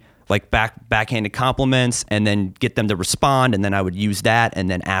negativity, like backhanded compliments, and then get them to respond, and then I would use that and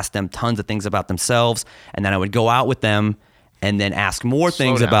then ask them tons of things about themselves, and then I would go out with them and then ask more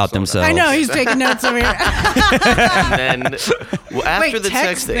things down, about slow down. themselves. I know he's taking notes over here. And then after Wait, the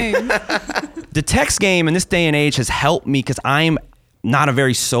texting. The text game in this day and age has helped me because I'm not a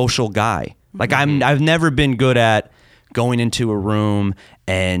very social guy. Like, I've never been good at going into a room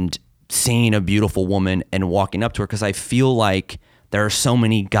and seeing a beautiful woman and walking up to her, because I feel like there are so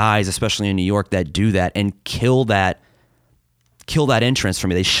many guys, especially in New York, that do that and kill that entrance for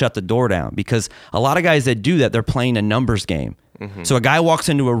me. They shut the door down, because a lot of guys that do that, they're playing a numbers game. So a guy walks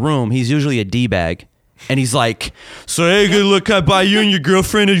into a room, he's usually a D-bag, and he's like, so hey, good look, I buy you and your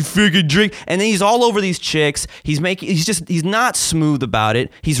girlfriend a freaking drink. And then he's all over these chicks. He's not smooth about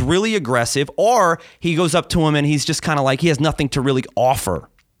it. He's really aggressive. Or he goes up to him and he's just kind of like, he has nothing to really offer.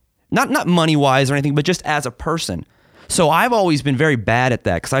 Not money-wise or anything, but just as a person. So I've always been very bad at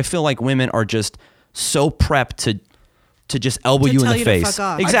that, because I feel like women are just so prepped to just elbow To you in tell the you to face. fuck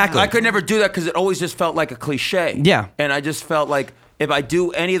off. Exactly. I could never do that because it always just felt like a cliche. Yeah. And I just felt like if I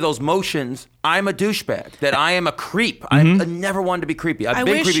do any of those motions, I'm a douchebag. That I am a creep. I never wanted to be creepy. I've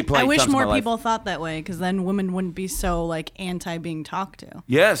been creepy plenty I wish times in my more life. people thought that way, because then women wouldn't be so like anti being talked to.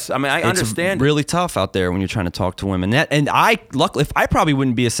 Yes, I mean I understand. It's really tough out there when you're trying to talk to women. Luckily, I probably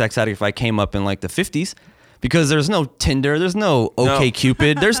wouldn't be a sex addict if I came up in like the 50s, because there's no Tinder, there's no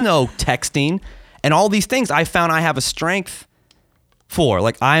OkCupid, there's no texting, and all these things I found I have a strength for.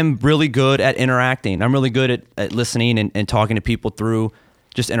 Like, I'm really good at interacting. I'm really good at listening and talking to people through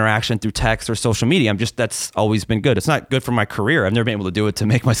just interaction through text or social media. That's always been good. It's not good for my career. I've never been able to do it to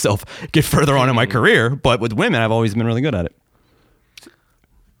make myself get further on in my career, but with women, I've always been really good at it.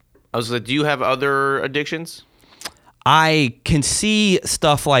 I was like, do you have other addictions? I can see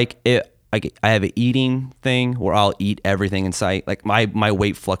stuff like it. I have an eating thing where I'll eat everything in sight. Like my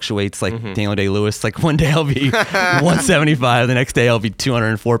weight fluctuates like Daniel Day-Lewis. Like one day I'll be 175, the next day I'll be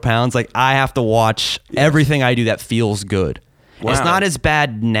 204 pounds. Like I have to watch everything I do that feels good. Wow. It's not as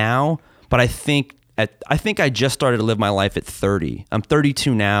bad now, but I think I just started to live my life at 30. I'm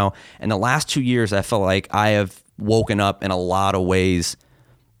 32 now, and the last 2 years I feel like I have woken up in a lot of ways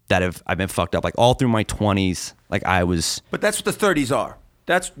that I've been fucked up. Like all through my 20s, like I was. But that's what the 30s are.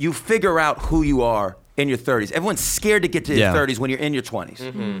 That's you figure out who you are in your 30s. Everyone's scared to get to your 30s when you're in your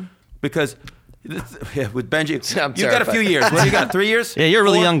 20s. Because with Benji, I'm you got a few years. What do you got? 3 years? Yeah, you're a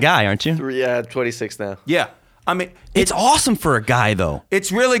really young guy, aren't you? 26 now. Yeah. I mean, It's awesome for a guy, though.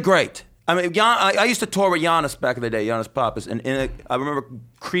 it's really great. I mean, I used to tour with Giannis back in the day, Giannis Papas, and I remember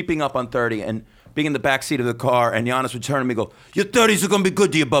creeping up on 30 and being in the back seat of the car, and Giannis would turn to me and go, your 30s are going to be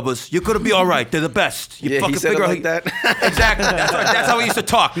good to you, Bubbas. You're going to be all right. They're the best. You Yeah, he fucking said it figure like that. Exactly. That's how we used to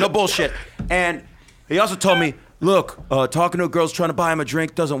talk. No bullshit. And he also told me, look, talking to a girl's trying to buy him a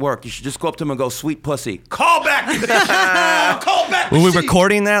drink doesn't work. You should just go up to him and go, sweet pussy. Call back. Call back. Were we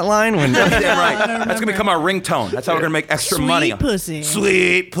recording that line? When Damn right. That's going to become our ringtone. That's how we're going to make extra Sweet money. pussy.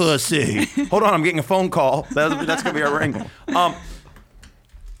 Sweet pussy. Hold on, I'm getting a phone call. That's going to be our ring.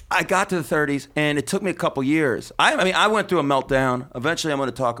 I got to the 30s, and it took me a couple years. I mean, I went through a meltdown. Eventually, I'm going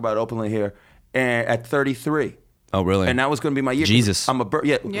to talk about it openly here. And at 33. Oh, really? And that was going to be my year. Jesus. I'm a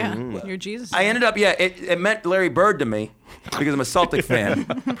yeah. Yeah, you're Jesus. I ended up, it meant Larry Bird to me because I'm a Celtic fan.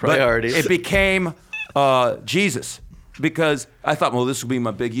 Priorities. But it became Jesus because I thought, well, this will be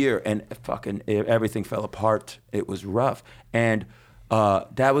my big year. And fucking everything fell apart. It was rough. And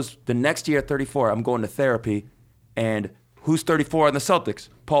that was the next year at 34. I'm going to therapy. And who's 34 on the Celtics?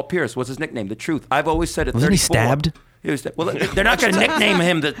 Paul Pierce. What's his nickname? The Truth. I've always said at 34. Wasn't he stabbed? Well, they're not going to nickname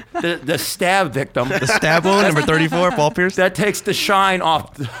him the stab victim. The stab wound, number 34, Paul Pierce? That takes the shine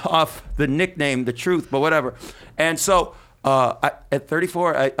off the nickname, The Truth, but whatever. And so at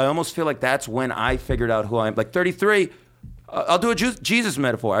 34, I almost feel like that's when I figured out who I am. Like 33, I'll do a Jesus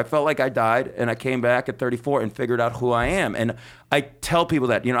metaphor. I felt like I died, and I came back at 34 and figured out who I am. And I tell people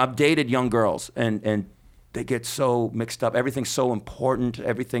that, I've dated young girls, and they get so mixed up. Everything's so important.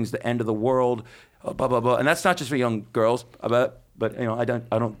 Everything's the end of the world. Blah blah blah, and that's not just for young girls. But I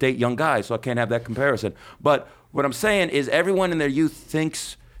don't date young guys, so I can't have that comparison. But what I'm saying is, everyone in their youth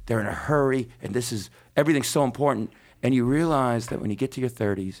thinks they're in a hurry, and everything's so important. And you realize that when you get to your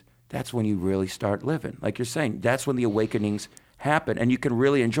 30s, that's when you really start living. Like you're saying, that's when the awakenings happen, and you can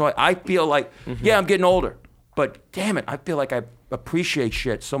really enjoy. I feel like, yeah, I'm getting older, but damn it, I feel like I appreciate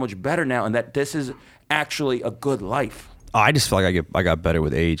shit so much better now, and that this is actually a good life. I just feel like I got better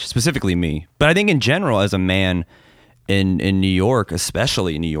with age, specifically me. But I think in general, as a man in New York,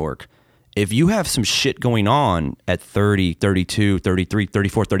 especially in New York, if you have some shit going on at 30, 32, 33,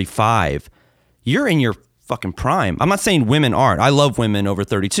 34, 35, you're in your fucking prime. I'm not saying women aren't. I love women over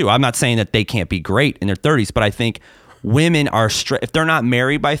 32. I'm not saying that they can't be great in their 30s, but I think women are if they're not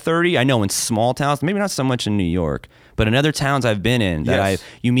married by 30, I know in small towns, maybe not so much in New York, but in other towns I've been in, that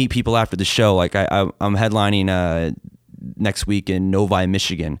you meet people after the show. Like I'm headlining next week in Novi,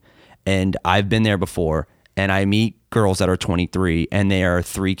 Michigan, and I've been there before, and I meet girls that are 23 and they are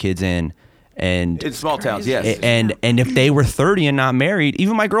 3 kids in, and In small towns, yes. and if they were 30 and not married,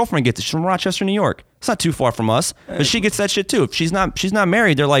 even my girlfriend gets it. She's from Rochester, New York. It's not too far from us, but she gets that shit too. If she's not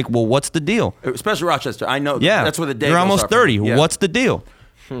married, they're like, well, what's the deal? Especially Rochester. I know. Yeah, That's where the day you're goes almost are for 30. me. Yeah. What's the deal?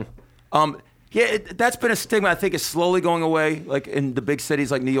 That's been a stigma. I think it's slowly going away, like in the big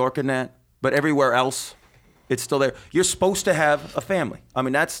cities like New York and that. But everywhere else, it's still there. You're supposed to have a family. I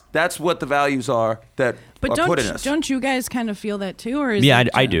mean, that's what the values are that But are put in us. don't you guys kind of feel that too, or is Yeah, it,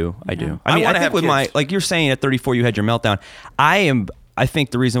 I do. I do. I I mean, wanna I think have with kids. like you're saying at 34 you had your meltdown. I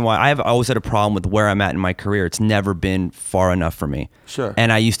think the reason why I've always had a problem with where I'm at in my career, it's never been far enough for me. Sure.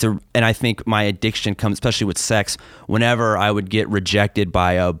 And I think my addiction comes, especially with sex, whenever I would get rejected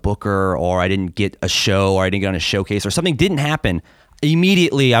by a booker, or I didn't get a show, or I didn't get on a showcase, or something didn't happen,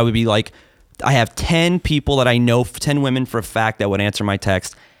 immediately I would be like, I have 10 people that I know, 10 women for a fact that would answer my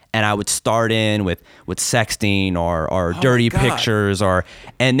text, and I would start in with sexting or dirty God. pictures,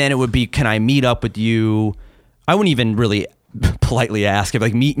 and then it would be, can I meet up with you? I wouldn't even really politely ask, if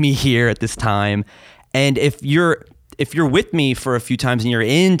like, meet me here at this time. And if you're with me for a few times and you're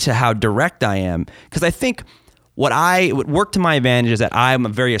into how direct I am, because I think what worked to my advantage is that I'm a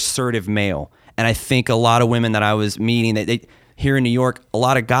very assertive male, and I think a lot of women that I was meeting, here in New York, a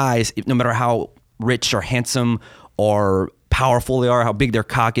lot of guys, no matter how rich or handsome or powerful they are, how big their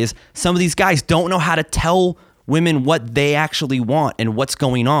cock is, some of these guys don't know how to tell women what they actually want and what's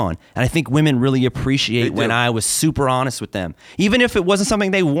going on. And I think women really appreciate when I was super honest with them. Even if it wasn't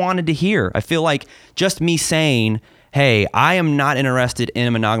something they wanted to hear. I feel like just me saying, hey, I am not interested in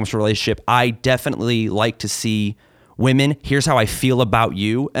a monogamous relationship. I definitely like to see women. Here's how I feel about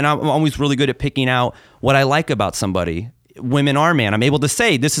you. And I'm always really good at picking out what I like about somebody. Women are, man. I'm able to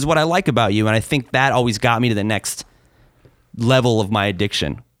say, this is what I like about you. And I think that always got me to the next level of my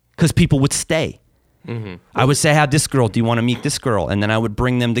addiction because people would stay. Mm-hmm. I would say, I have this girl. Do you want to meet this girl? And then I would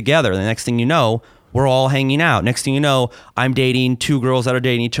bring them together. The next thing you know, we're all hanging out. Next thing you know, I'm dating two girls that are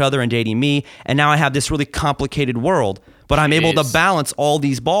dating each other and dating me. And now I have this really complicated world. But I'm able to balance all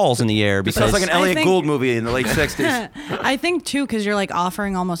these balls in the air. Because Sounds like an Elliot Gould movie in the late 60s. I think, too, because you're like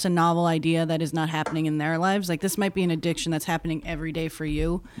offering almost a novel idea that is not happening in their lives. Like, this might be an addiction that's happening every day for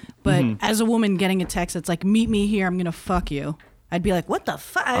you. But as a woman getting a text that's like, meet me here, I'm going to fuck you. I'd be like, what the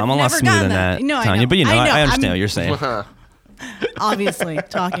fuck? I'm a lot smoother than that, No, Tanya, I know. but I understand what you're saying. Obviously,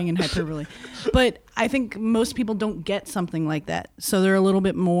 talking in hyperbole. But I think most people don't get something like that. So they're a little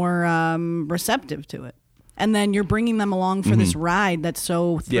bit more receptive to it. And then you're bringing them along for this ride that's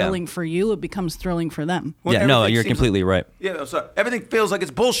so thrilling for you, it becomes thrilling for them. Well, Yeah, no, you're seems completely right. Yeah, so everything feels like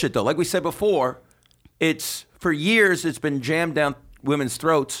it's bullshit, though. Like we said before, it's for years it's been jammed down women's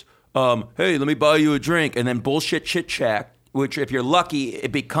throats. Hey, let me buy you a drink, and then bullshit chit chat. Which, if you're lucky,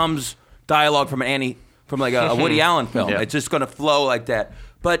 it becomes dialogue from like a Woody Allen film. Yeah. It's just going to flow like that.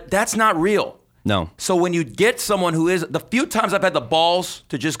 But that's not real. No. So when you get someone who is, the few times I've had the balls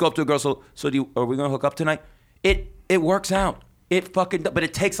to just go up to a girl, so are we going to hook up tonight? It works out. It fucking, but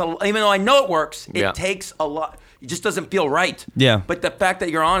it takes even though I know it works, it takes a lot. It just doesn't feel right. Yeah. But the fact that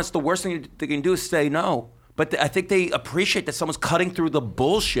you're honest, the worst thing they can do is say no. But I think they appreciate that someone's cutting through the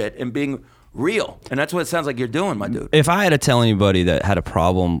bullshit and being real. And that's what it sounds like you're doing, my dude. If I had to tell anybody that had a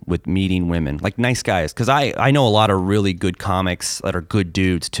problem with meeting women, like nice guys, because I know a lot of really good comics that are good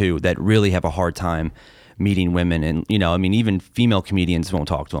dudes too, that really have a hard time meeting women. And, even female comedians won't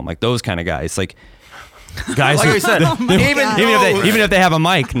talk to them. Like those kind of guys. Like guys Like who, I said, even if they have a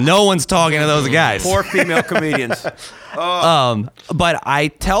mic, no one's talking to those guys. Poor female comedians. But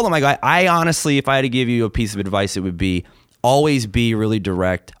I tell them, I honestly, if I had to give you a piece of advice, it would be always be really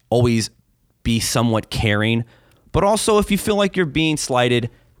direct, always be somewhat caring, but also if you feel like you're being slighted,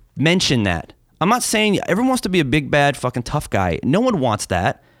 mention that. I'm not saying everyone wants to be a big, bad, fucking tough guy. No one wants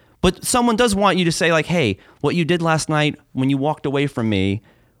that. But someone does want you to say like, hey, what you did last night when you walked away from me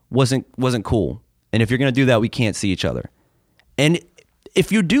wasn't cool. And if you're going to do that, we can't see each other. And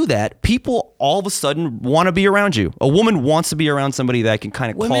if you do that, people all of a sudden want to be around you. A woman wants to be around somebody that can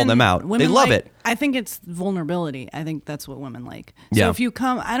kind of call them out. They love it. I think it's vulnerability. I think that's what women like. So Yeah. if you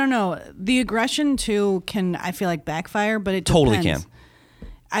come, I don't know, the aggression too can, I feel like, backfire, but it Totally depends.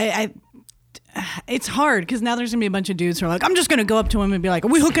 can. It's hard because now there's gonna be a bunch of dudes who are like, I'm just gonna go up to him and be like, are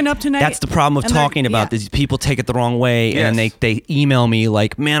we hooking up tonight? That's the problem with And they're- talking about yeah. this. People take it the wrong way, and Yes. they email me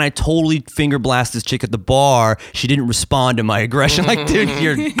like, man, I totally finger blast this chick at the bar. She didn't respond to my aggression. Like, dude,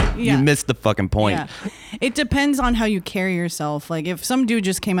 you missed the fucking point. Yeah. It depends on how you carry yourself. Like if some dude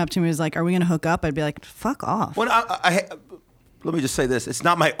just came up to me and was like, are we gonna hook up? I'd be like, fuck off. When let me just say this. It's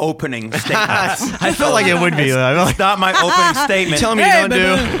not my opening statement. I felt like it would be. It's not my opening statement. Tell me you don't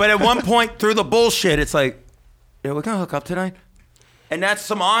do. But at one point through the bullshit, it's like, yeah, we're going to hook up tonight? And that's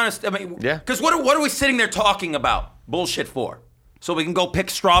some honest, Yeah. Because what are we sitting there talking about bullshit for? So we can go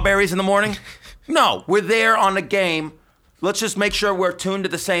pick strawberries in the morning? No, we're there on the game. Let's just make sure we're tuned to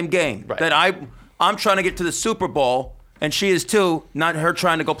the same game. Right. That I'm trying to get to the Super Bowl, and she is too, not her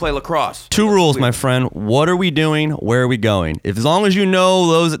trying to go play lacrosse. Two rules, my friend. What are we doing? Where are we going? As long as you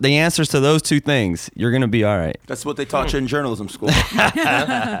know the answers to those two things, you're gonna be all right. That's what they taught you in journalism school.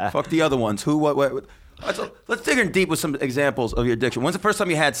 Fuck the other ones. Who, what. Let's dig in deep with some examples of your addiction. When's the first time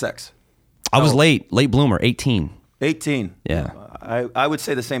you had sex? I was late bloomer, 18. 18. Yeah. I would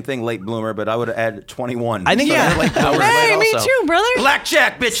say the same thing, late bloomer, but I would have added 21. I think Yeah. like Hey, me also. too, brother.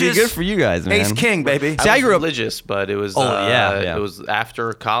 Blackjack, bitches. See, good for you guys, man. Ace King, baby. See, I was grew up- religious, but it was. Yeah. It was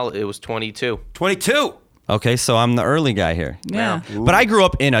after college. It was 22. 22. Okay, so I'm the early guy here. Yeah. But I grew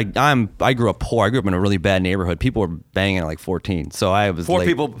up I grew up poor. I grew up in a really bad neighborhood. People were banging at like 14. So I was Poor late.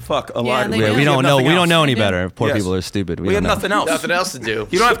 people fuck a Yeah, lot. they Yeah, do. we don't know. have We nothing don't know else. any They do. better. Poor Yes. people are stupid. We don't have know. nothing else. Nothing else to do.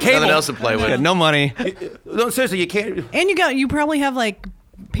 You don't have cable. Nothing else to play with. Yeah, no money. No, seriously, you can't. And you probably have like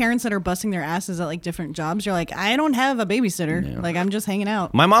parents that are busting their asses at like different jobs. You're like, I don't have a babysitter. Like I'm just hanging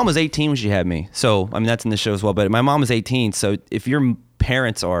out. My mom was 18 when she had me. So, I mean, that's in the show as well. But my mom was 18. So if your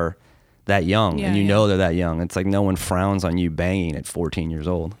parents are that young, Yeah, and you yeah. know they're that young. It's like no one frowns on you banging at 14 years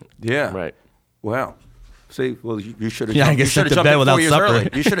old. Yeah. Right. Wow. See, well, you should have. Yeah, I you guess should have sent to jumped bed in without 4 years supper. early.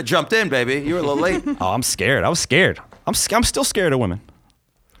 You should have jumped in, baby. You were a little late. Oh, I'm scared. I was scared. I'm still scared of women.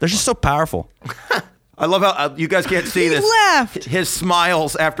 They're just so powerful. I love how you guys can't see He this. laughed. His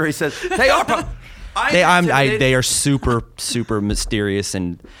smiles after he says, "They are." They are super, super mysterious,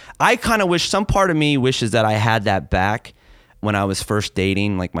 and I kind of wish, some part of me wishes that I had that back when I was first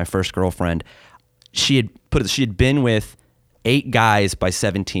dating, like my first girlfriend. She had been with 8 guys by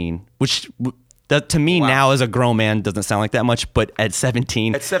 17, which that to me now as a grown man doesn't sound like that much, but at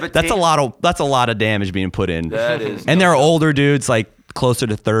 17, At 17? that's a lot of damage being put in. That is and there are older dudes like closer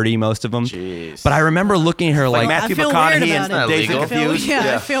to 30, most of them. Jeez. But I remember looking at her like Matthew I feel weird McConaughey about and it. Dazed and Illegal. I feel, Confused.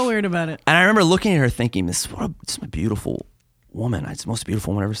 yeah, I feel weird about it. And I remember looking at her thinking, this is a beautiful woman. It's the most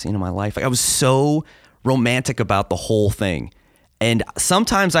beautiful woman I've ever seen in my life. Like, I was so romantic about the whole thing. And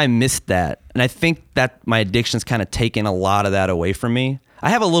sometimes I missed that. And I think that my addiction's kind of taken a lot of that away from me. I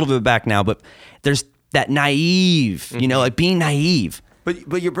have a little bit back now, but there's that naive, you know, like being naive.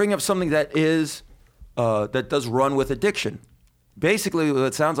 But you bring up something that is that does run with addiction. Basically, what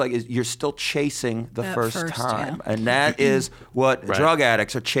it sounds like is you're still chasing the That first first, time, yeah. and that is what Right. drug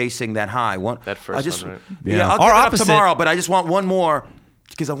addicts are chasing. That high one. That first I just, one, right. Yeah, I'll Or give it opposite. up tomorrow, but I just want one more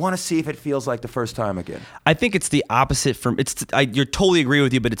because I want to see if it feels like the first time again. I think it's the opposite from you're totally agree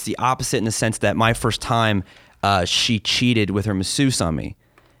with you, but it's the opposite in the sense that my first time, she cheated with her masseuse on me,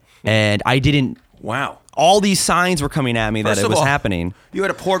 and I didn't. Wow. All these signs were coming at me First that it of was all, happening. You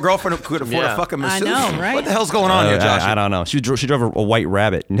had a poor girlfriend who could afford a Yeah. fucking I masseuse. know, right? What the hell's going on here, Josh? I don't know. She drove a white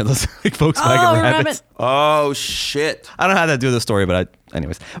rabbit. You know those like Volkswagen Oh, rabbits. rabbit. Oh shit. I don't know how that to do with the story, but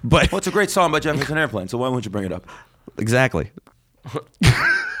anyways. But Well, it's a great song by Jefferson Airplane, so why wouldn't you bring it up? exactly. All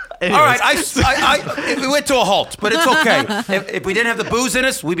right, we went to a halt, but it's okay. If we didn't have the booze in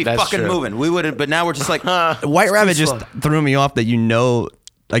us, we'd be That's fucking true. moving. We wouldn't, but now we're just like, White rabbit too just slow. threw me off that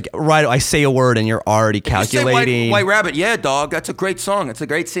like right. I say a word and you're already You say calculating. White Rabbit, yeah, dog. That's a great song. It's a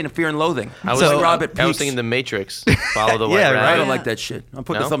great scene of Fear and Loathing. I was, White thinking, Rabbit I was peaks. thinking The Matrix. Follow the white Yeah, right. I rabbit. don't like that shit. I'm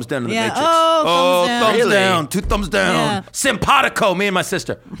putting No? the thumbs down to the Yeah. Matrix. Oh, thumbs down. thumbs Really? down. 2 thumbs down. Yeah. Simpatico, me and my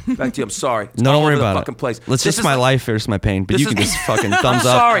sister. Back to you. I'm sorry. It's No, all don't worry over the about fucking it. place. Let's This just is my like- life versus my pain. But this you can is- just fucking thumbs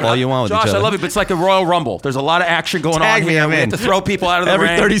up Sorry. all you want with Josh, each other. I love you, but it's like the Royal Rumble. There's a lot of action going Tag on me, here. I'm We have in. to throw people out of the Every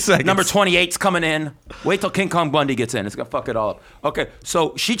ring. 30 seconds. Number 28's coming in. Wait till King Kong Bundy gets in. It's gonna fuck it all up. Okay,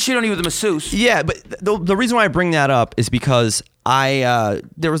 so she cheated on you with a masseuse. Yeah, but the reason why I bring that up is because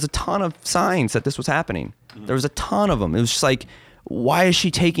there was a ton of signs that this was happening. There was a ton of them. It was just like, why is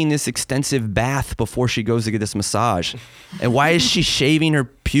she taking this extensive bath before she goes to get this massage? And why is she shaving her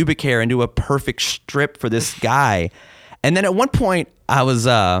pubic hair into a perfect strip for this guy? And then at one point, I was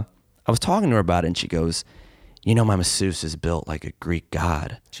talking to her about it, and she goes, "You know, my masseuse is built like a Greek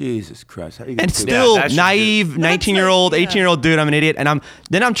god." Jesus Christ. How you And gonna do still that should naive 19-year-old, like, yeah. 18-year-old dude, I'm an idiot. And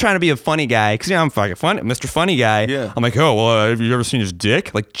I'm trying to be a funny guy because I'm fucking funny, Mr. Funny Guy. Yeah. I'm like, oh, well, have you ever seen his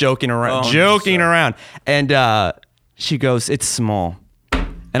dick? Like joking around, Oh, And she goes, "It's small."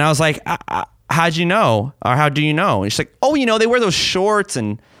 And I was like, how'd you know? Or how do you know? And she's like, oh, you know, they wear those shorts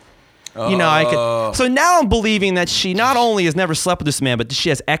and you know, I could. So now I'm believing that she not only has never slept with this man, but she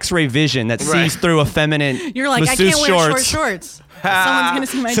has X-ray vision that sees through effeminate You're like, I masseuse can't wear short shorts. Someone's gonna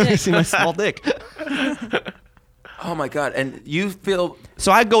see my So dick. see my small dick. Oh my God. And you feel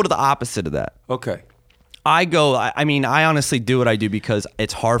So I go to the opposite of that. okay. I mean, I honestly do what I do because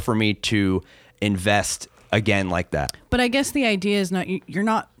it's hard for me to invest again like that. But I guess the idea is you're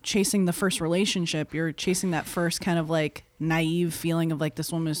not chasing the first relationship. You're chasing that first kind of like naive feeling of like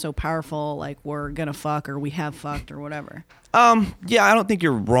this woman is so powerful, like we're gonna fuck or we have fucked or whatever. Yeah, I don't think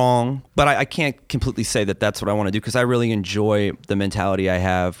you're wrong, but I can't completely say that that's what I want to do because I really enjoy the mentality I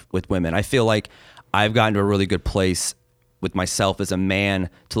have with women. I feel like I've gotten to a really good place with myself as a man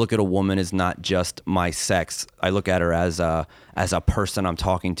to look at a woman as not just my sex. I look at her as a person I'm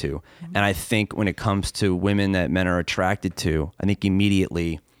talking to. And I think when it comes to women that men are attracted to, I think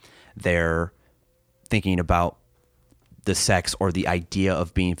immediately they're thinking about the sex or the idea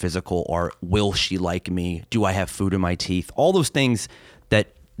of being physical or will she like me? Do I have food in my teeth? All those things that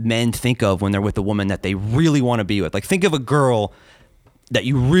men think of when they're with a woman that they really want to be with. Like think of a girl that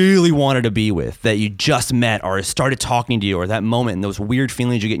you really wanted to be with, that you just met or started talking to you or that moment and those weird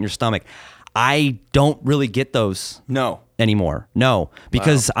feelings you get in your stomach. I don't really get those No. anymore. No,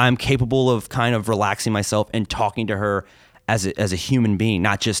 because I'm capable of kind of relaxing myself and talking to her as a human being,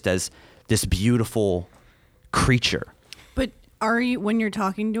 not just as this beautiful creature. But are you, when you're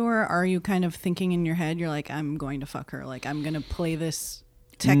talking to her, are you kind of thinking in your head, you're like, I'm going to fuck her, like I'm gonna play this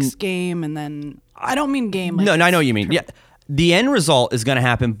text game and then I don't mean game. Like No, I know what you mean. Yeah, the end result is going to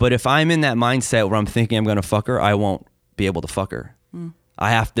happen, but if I'm in that mindset where I'm thinking I'm going to fuck her, I won't be able to fuck her. I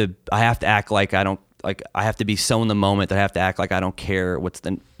have to act like I don't, like I have to be so in the moment that I have to act like I don't care what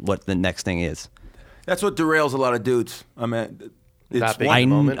the next thing is. That's what derails a lot of dudes. I mean, it's Not being in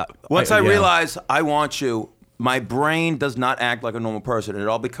the moment. once I yeah. realize I want you, my brain does not act like a normal person. It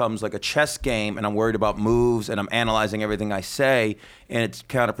all becomes like a chess game, and I'm worried about moves, and I'm analyzing everything I say, and it's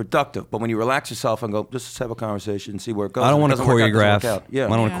counterproductive. But when you relax yourself and go, just have a conversation, see where it goes. I don't want to Doesn't work out, doesn't choreograph. work out. Yeah, I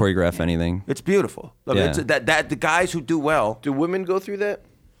don't want to choreograph anything. it's beautiful. Look, Yeah. it's, that the guys who do well. Do women go through that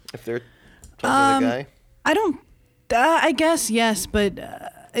if they're talking to the guy? I don't. I guess yes, but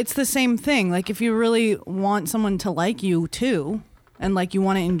it's the same thing. Like if you really want someone to like you too, and like you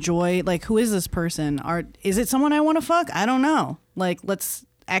want to enjoy, like who is this person? Is it someone I want to fuck? I don't know. Like let's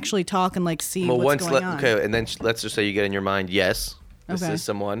actually talk and like see what's going on. Okay, and then let's just say you get in your mind, yes, this Okay. is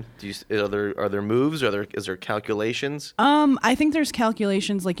someone. Are there moves? Is there calculations? I think there's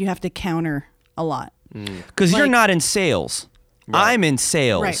calculations like you have to counter a lot. Because you're Like- not in sales. I'm in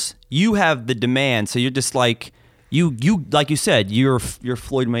sales. Right. You have the demand, so you're just like you like you said, you're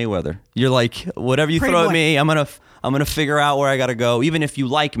Floyd Mayweather. You're like whatever you Pretty throw at boy. me, I'm gonna figure out where I gotta go. Even if you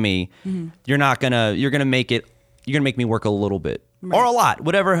like me, you're gonna make me work a little bit or a lot,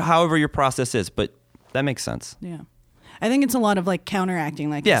 however your process is. But that makes sense. Yeah. I think it's a lot of like counteracting,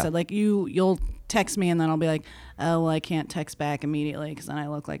 like Yeah. I said. Like you'll text me and then I'll be like, oh, well, I can't text back immediately because then I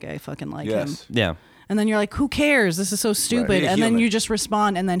look like I fucking like him. Yes. Yeah. And then you're like, who cares? This is so stupid. Be a And then human. you just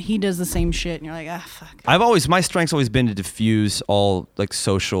respond and then he does the same shit and you're like, ah, fuck. My strength's always been to diffuse all like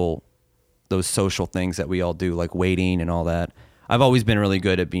those social things that we all do, like waiting and all that. I've always been really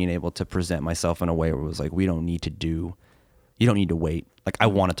good at being able to present myself in a way where it was like, you don't need to wait. Like I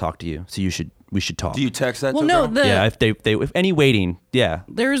want to talk to you, so we should talk. Do you text that? Well, to a no, girl? yeah, if any waiting, yeah.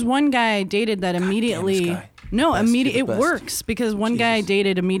 There's one guy I dated that immediately. guy. No, Best, immediately you're the it best. works because one guy I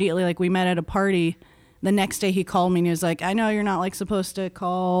dated immediately, like we met at a party. The next day he called me and he was like, I know you're not like supposed to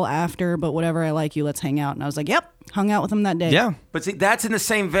call after, but whatever, I like you, let's hang out. And I was like, yep, hung out with him that day. Yeah. But see, that's in the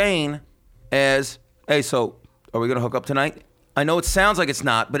same vein as, hey, so are we gonna hook up tonight? I know it sounds like it's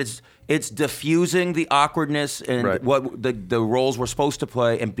not, but it's diffusing the awkwardness and Right. what the roles we're supposed to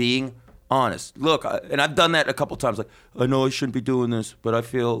play and being honest. Look, and I've done that a couple times. Like, I know I shouldn't be doing this, but I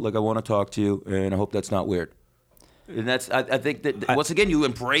feel like I want to talk to you, and I hope that's not weird. And I think that once again, you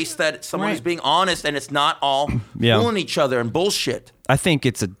embrace that someone is Right. being honest, and it's not all Yeah. fooling each other and bullshit. I think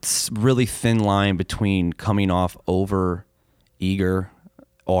it's a really thin line between coming off over eager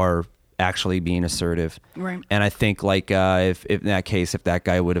or actually being assertive. Right. And I think like if in that case, if that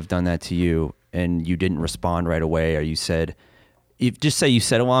guy would have done that to you and you didn't respond right away, or you said,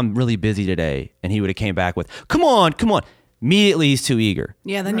 well, I'm really busy today, and he would have came back with, come on. Immediately he's too eager.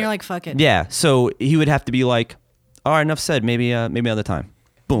 Yeah, then you're like, fuck it. Yeah. So he would have to be like, all right, enough said. Maybe another time.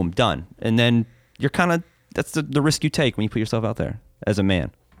 Boom, done. And then you're that's the risk you take when you put yourself out there as a man.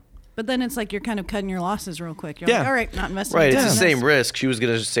 But then it's like you're kind of cutting your losses real quick. You're Yeah. like, all right, not investing. Right, in it's the this. same risk. She was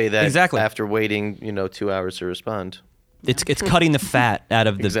going to say that Exactly. after waiting, 2 hours to respond. It's cutting the fat out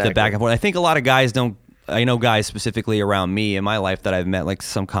of the Exactly. back and forth. I think a lot of guys don't. I know guys specifically around me in my life that I've met, like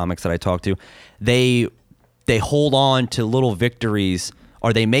some comics that I talk to, they hold on to little victories,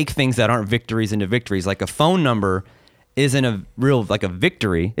 or they make things that aren't victories into victories. Like a phone number isn't a real like a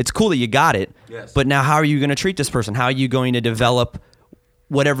victory. It's cool that you got it, Yes. but now how are you going to treat this person? How are you going to develop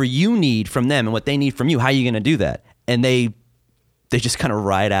whatever you need from them and what they need from you? How are you going to do that? And they just kind of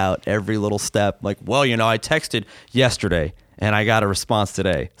ride out every little step. Like, well, I texted yesterday and I got a response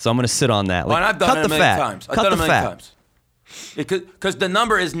today, so I'm going to sit on that. Well, Like, and I've done cut it the a million fat. times. I've Cut done it the a million fat. times. Because the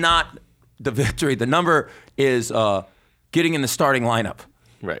number is not the victory. The number is getting in the starting lineup.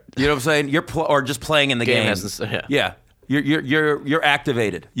 Right. You know what I'm saying? You're or just playing in the game. hasn't- yeah. Yeah. You're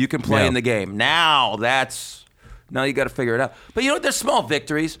activated. You can play Yeah. in the game. Now you got to figure it out. But there's small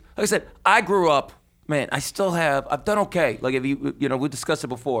victories. Like I said, I grew up. Man, I've done okay. Like if we discussed it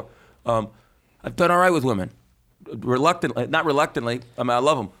before. I've done all right with women. Not reluctantly. I mean, I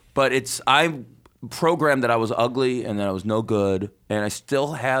love them, but I'm programmed that I was ugly and that I was no good, and I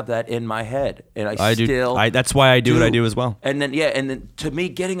still have that in my head, and I do. still. That's why I do what I do as well. And then to me,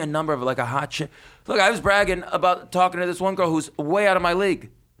 getting a number of like a hot chick. Look, I was bragging about talking to this one girl who's way out of my league,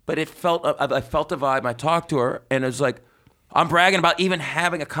 but I felt the vibe. I talked to her, and it was like, I'm bragging about even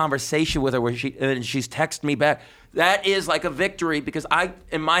having a conversation with her where she's texted me back. That is like a victory because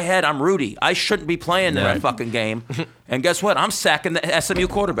in my head, I'm Rudy. I shouldn't be playing that fucking game. And guess what? I'm sacking the SMU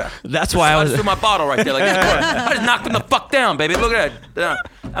quarterback. That's why I was. threw my bottle right there. Like, I just knocked him the fuck down, baby. Look at that.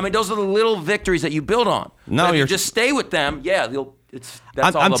 I mean, those are the little victories that you build on. No, But if you you're- just stay with them. Yeah, that's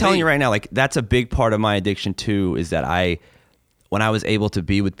all I'm they'll telling be. you right now, like that's a big part of my addiction too. Is that I when I was able to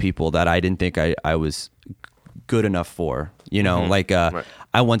be with people that I didn't think I was good enough for, you know, like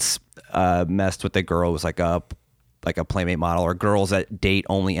I once messed with a girl who was like a Playmate model, or girls that date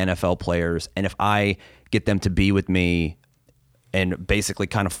only NFL players, and if I get them to be with me and basically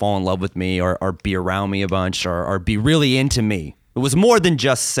kind of fall in love with me or be around me a bunch or be really into me, it was more than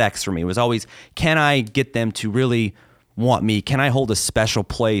just sex for me. It was always, can I get them to really want me? Can I hold a special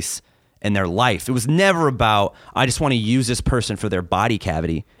place in their life? It was never about, I just want to use this person for their body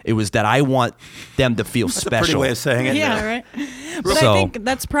cavity. It was that I want them to feel That's special. a pretty way of saying it. Yeah, right. But So- I think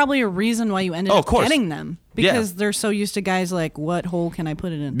that's probably a reason why you ended Oh, up of course. getting them, because they're so used to guys like, what hole can I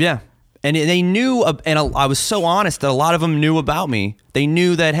put it in? Yeah. And they knew, and I was so honest that a lot of them knew about me. They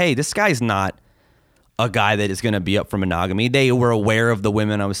knew that, hey, this guy's not a guy that is going to be up for monogamy. They were aware of the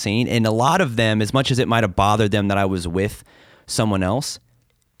women I was seeing. And a lot of them, as much as it might have bothered them that I was with someone else,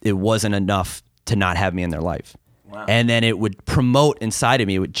 it wasn't enough to not have me in their life. Wow. And then it would promote inside of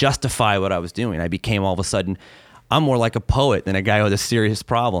me. It would justify what I was doing. I became all of a sudden, I'm more like a poet than a guy with a serious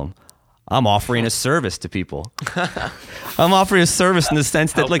problem. I'm offering a service to people. I'm offering a service in the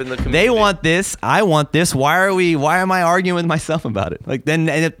sense that, like, Helping the they community. want this, I want this. Why am I arguing with myself about it? Like, then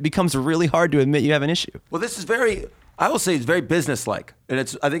and it becomes really hard to admit you have an issue. Well, this is very, I will say it's very businesslike. And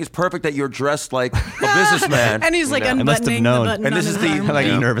I think it's perfect that you're dressed like a businessman. And he's like I must have unbuttoning known. the button And on this his is the- arm. Like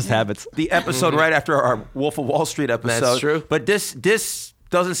nervous habits. The episode right after our Wolf of Wall Street episode. That's true. But this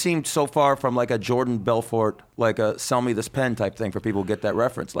doesn't seem so far from like a Jordan Belfort, like a sell me this pen type thing for people who get that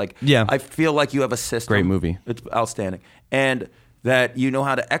reference. Like, Yeah. I feel like you have a system. Great movie. It's outstanding. And that you know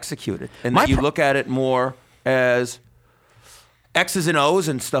how to execute it. And My that you pro- look at it more as X's and O's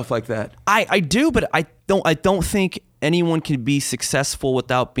and stuff like that. I do, but I don't think anyone can be successful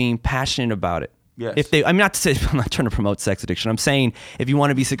without being passionate about it. Yes. If they, I'm not trying to promote sex addiction. I'm saying if you want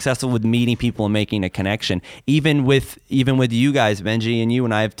to be successful with meeting people and making a connection, even with you guys, Benji and you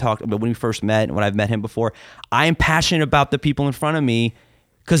and I have talked about when we first met, when I've met him before, I'm passionate about the people in front of me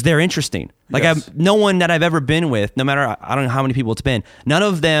because they're interesting. Like Yes. no one that I've ever been with, no matter, I don't know how many people it's been, none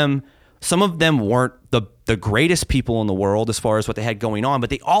of them, some of them weren't the greatest people in the world as far as what they had going on, but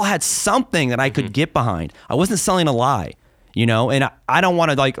they all had something that I could get behind. I wasn't selling a lie, you know, and I don't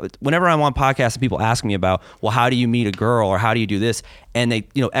want to, like, whenever I'm on podcasts and people ask me about, well, how do you meet a girl or how do you do this? And they,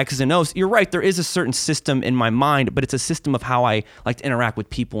 you know, X's and O's, you're right. There is a certain system in my mind, but it's a system of how I like to interact with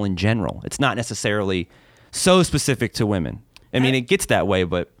people in general. It's not necessarily so specific to women. I mean, it gets that way,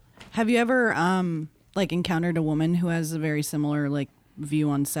 but Have you ever like encountered a woman who has a very similar like view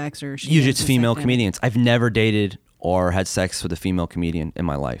on sex, or she usually has it's the female same- comedians. I've never dated or had sex with a female comedian in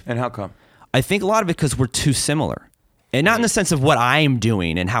my life. And how come? I think a lot of it because we're too similar. And not in the sense of what I'm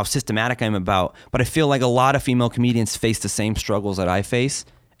doing and how systematic I'm about, but I feel like a lot of female comedians face the same struggles that I face,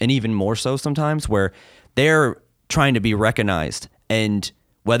 and even more so sometimes, where they're trying to be recognized. And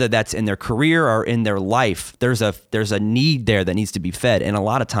whether that's in their career or in their life, there's a need there that needs to be fed. And a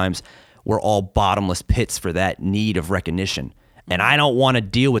lot of times we're all bottomless pits for that need of recognition. And I don't want to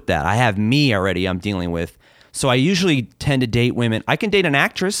deal with that. I have me already I'm dealing with. So I usually tend to date women. I can date an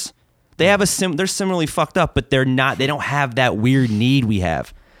actress. They have they're similarly fucked up, but they don't have that weird need we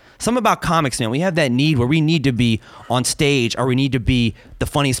have. Something about comics, man. We have that need where we need to be on stage or we need to be the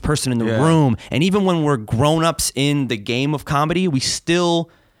funniest person in the room. And even when we're grown-ups in the game of comedy, we still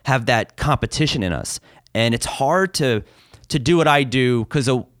have that competition in us. And it's hard to do what I do because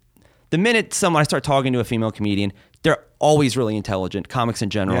the minute I start talking to a female comedian, they're always really intelligent. Comics in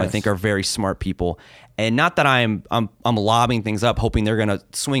general, I Yes. think, are very smart people. And not that I'm lobbing things up, hoping they're going to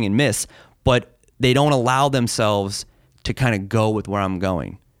swing and miss, but they don't allow themselves to kind of go with where I'm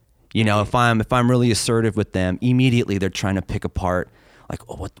going. You know, if I'm really assertive with them, immediately they're trying to pick apart, like,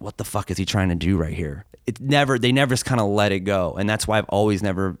 oh, what the fuck is he trying to do right here? They never just kind of let it go, and that's why I've always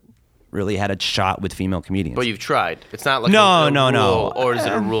never really had a shot with female comedians. But you've tried. It's not like No. a rule, or is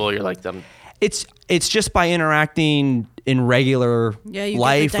it a rule? You're like them. It's just by interacting in regular you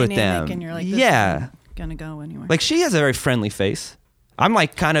life get the with dynamic them. and you're like, this isn't gonna go anywhere. Like she has a very friendly face. I'm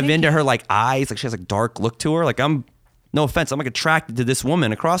like kind of into her like eyes. Like she has like dark look to her. Like no offense, I'm like attracted to this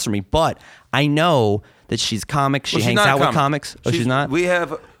woman across from me, but I know that she's a comic. She Well, she's hangs not out a with comic. comics. Oh, she's not? We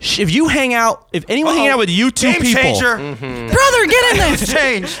have If you hang out, if anyone hanging out with you two game people, changer. brother, get in there.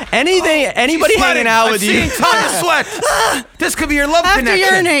 Change. anybody hanging out with you, Tanya sweat. This could be your love After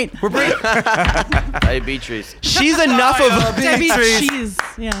connection. urinate. We're bringing Diabetes. she's enough of Cheese.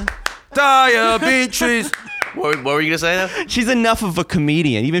 Yeah. diabetes. What were you gonna say now? she's enough of a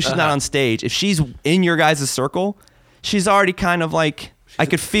comedian, even if she's not on stage. If she's in your guys' circle, she's already kind of like I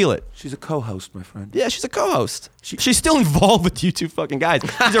could feel it. She's a co-host, my friend. Yeah, she's a co-host. She's still involved with you two fucking guys.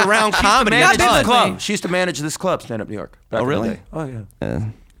 She's around comedy. Manage a ton. this club. She used to manage this club, Stand Up New York. back Oh, in the really? day. Oh, yeah.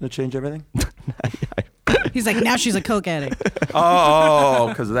 That change everything? He's like, now she's a coke addict. Oh,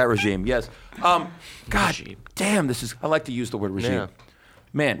 because of that regime. Yes. God damn, I like to use the word regime. Yeah.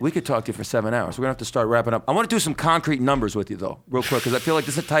 Man, we could talk to you for 7 hours. We're going to have to start wrapping up. I want to do some concrete numbers with you, though, real quick, because I feel like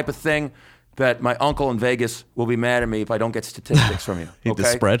this is the type of thing that my uncle in Vegas will be mad at me if I don't get statistics from you. Need the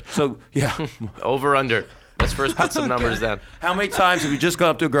okay? spread? So, yeah. Over under. Let's first put some numbers down. How many times have you just gone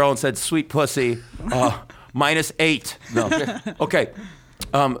up to a girl and said, sweet pussy, -8? No. Okay.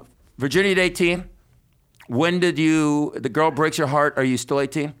 Virginia at 18. When did the girl breaks your heart, are you still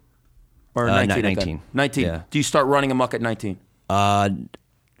 18? Or 19? at that? 19. 19. Yeah. Do you start running amok at 19?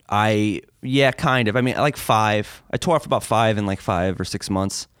 Yeah, kind of. I mean, like 5. I tore off about 5 in like 5 or 6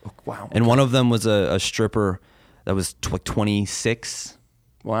 months. Oh, wow. And one of them was a stripper that was like 26,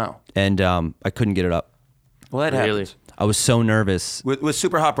 Wow. and I couldn't get it up. Well, that Really? happens. I was so nervous. With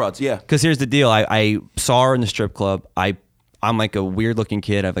super hot rods, yeah. Because here's the deal. I saw her in the strip club. I'm like a weird looking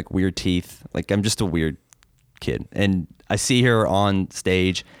kid. I have like weird teeth. Like I'm just a weird kid. And I see her on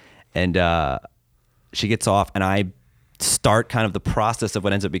stage, and she gets off, and I start kind of the process of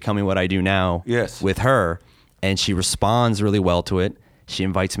what ends up becoming what I do now. Yes. With her, and she responds really well to it. She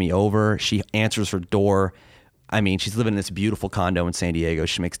invites me over. She answers her door. I mean, she's living in this beautiful condo in San Diego.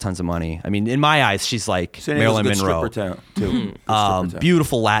 She makes tons of money. I mean, in my eyes, she's like San Diego's Marilyn a good Monroe. stripper town, too. Good stripper town.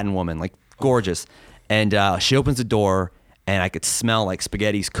 Beautiful Latin woman, like gorgeous. And she opens the door, and I could smell like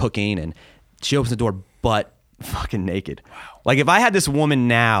spaghetti's cooking. And she opens the door, butt fucking naked. Wow. Like if I had this woman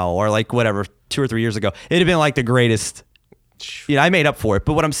now, or like whatever, 2 or 3 years ago, it'd have been like the greatest. You know, I made up for it.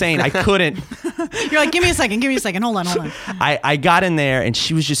 But what I'm saying, I couldn't. You're like, give me a second. Hold on. I got in there, and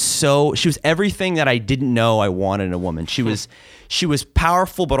she was just she was everything that I didn't know I wanted in a woman. She was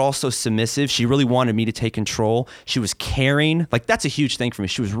powerful, but also submissive. She really wanted me to take control. She was caring. Like that's a huge thing for me.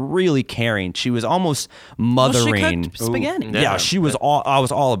 She was really caring. She was almost mothering. Well, she cooked spaghetti. Yeah, she was I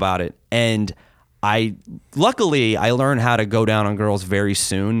was all about it. And luckily I learned how to go down on girls very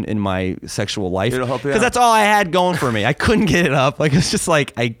soon in my sexual life. It'll help you out. Because that's all I had going for me. I couldn't get it up. Like it's just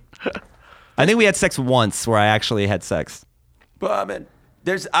like I think we had sex once where I actually had sex. But I mean,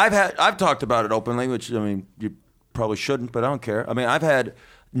 I've talked about it openly, which I mean, you probably shouldn't, but I don't care. I mean, I've had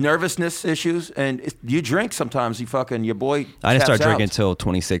nervousness issues, and you drink sometimes. Your boy. I didn't start taps drinking out. until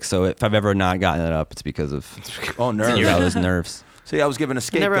 26, so if I've ever not gotten it up, it's because of nerves. those nerves. See, I was given a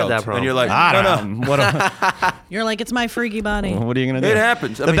scapegoat, Never had that problem. and you're like, I no. don't know. What, You're like, it's my freaky body. what are you gonna do? It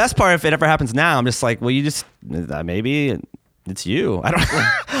happens. I The mean- best part, if it ever happens now, I'm just like, well, you just maybe it's you. I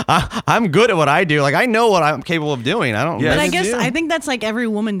don't. I'm good at what I do. Like I know what I'm capable of doing. I don't. Yeah. But I maybe it's guess you. I think that's like every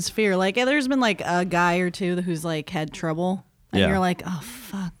woman's fear. Like there's been like a guy or two who's like had trouble, and Yeah. you're like, oh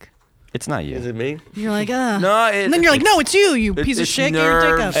fuck. It's not you. Is it me? You're like, No, and then you're like, no, it's you, you piece of it's shit. Get your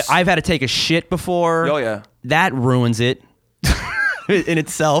dick up. nerves. I've had to take a shit before. Oh, yeah. That ruins it in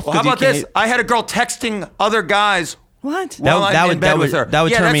itself. Well, how 'cause you about this? can't- I had a girl texting other guys What? while I'm in bed with her. that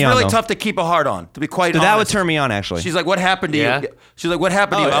would yeah, turn that's me on, really though. tough to keep a heart on. To be quite honest, That would turn me on, actually. She's like, "What happened to Yeah? you?" She's like, "What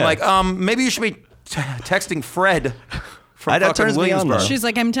happened to Oh, you?" I'm yeah. like, "Maybe you should be texting Fred from That fucking turns me on, Williamsburg." though. She's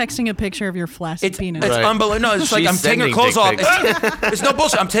like, I'm texting a picture of your flaccid It's penis. Right. unbelievable. No, it's like She's I'm taking her sending clothes off. dick pics. It's no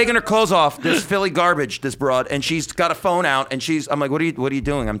bullshit. I'm taking her clothes off. This Philly garbage, this broad, and she's got a phone out, and I'm like, what are you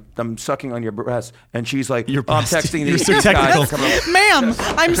doing? I'm sucking on your breast, and she's like, Your I'm breast. texting You're these so guys. technical. coming up. Ma'am,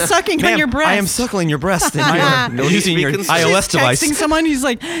 I'm sucking on your breast. I am suckling your breast and you're using your She's iOS device. Texting someone, he's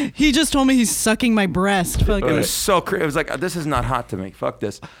like, he just told me he's sucking my breast. Fuck It it. was so crazy. It was like, this is not hot to me. Fuck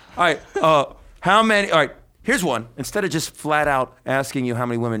this. All right. How many? All right. Here's one. Instead of just flat out asking you how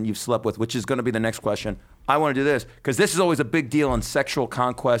many women you've slept with, which is going to be the next question, I want to do this because this is always a big deal in sexual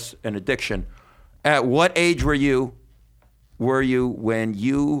conquest and addiction. At what age were you when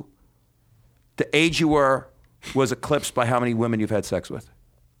the age you were was eclipsed by how many women you've had sex with?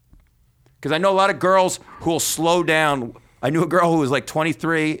 Because I know a lot of girls who will slow down. I knew a girl who was like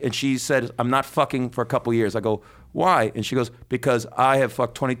 23 and she said, I'm not fucking for a couple years. I go, why? And she goes, because I have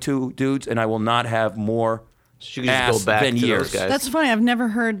fucked 22 dudes and I will not have more She could ass just go back than to years. those guys. That's funny. I've never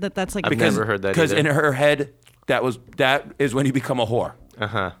heard that that's like I've never heard that Because either. in her head, that is when you become a whore.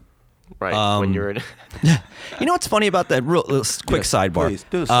 Right. When you're in. You know what's funny about that? Real quick Yes, sidebar. please,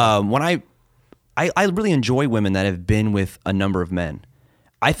 do so. When I really enjoy women that have been with a number of men.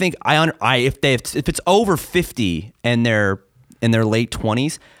 I think if it's over 50 and they're in their late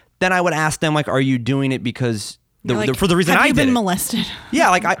 20s, then I would ask them like, are you doing it because for the reason have I you did been it? molested? Yeah,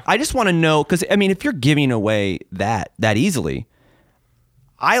 like I just want to know because I mean, if you're giving away that easily,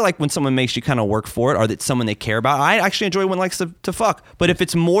 I like when someone makes you kind of work for it, or that someone they care about. I actually enjoy when likes to fuck. But if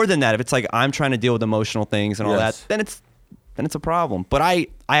it's more than that, if it's like I'm trying to deal with emotional things and all Yes. that, then it's a problem. But I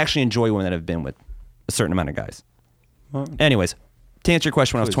actually enjoy women that have been with a certain amount of guys. Anyways, to answer your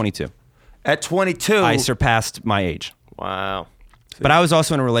question, when I was 22, At 22, I surpassed my age. Wow. But I was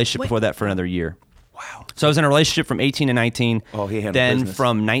also in a relationship before that for another year. wow. So I was in a relationship from 18 to 19. Oh, he handled Then business.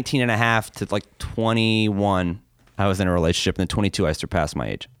 from 19 and a half to like 21, I was in a relationship. And then 22, I surpassed my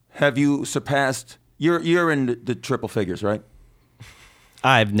age. Have you surpassed? You're in the triple figures, right?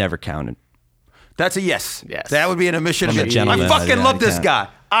 I've never counted. That's a yes. Yes. That would be an admission. I'm of a me. gentleman. I fucking I love this can't. guy.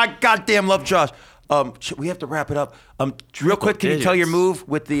 I goddamn love Josh. We have to wrap it up. Real quick, can you tell your digits. move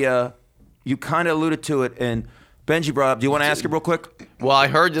with the? You kind of alluded to it, and Benji brought up. Do you want to ask it real quick? Well, I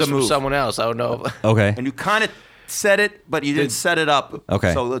heard this The from move. someone else. I don't know. Okay. And you kind of said it, but you didn't set it up.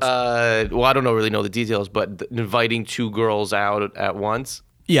 Okay. So let's. Well, I don't really know the details, but inviting two girls out at once.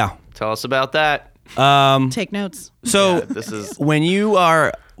 Yeah. Tell us about that. Take notes. So This is when you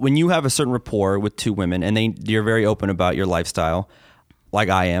have a certain rapport with two women and you're very open about your lifestyle, like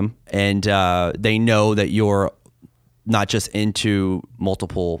I am, and they know that you're not just into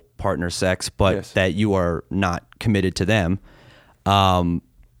multiple partner sex, but Yes. that you are not committed to them.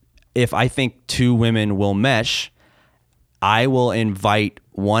 If I think two women will mesh, I will invite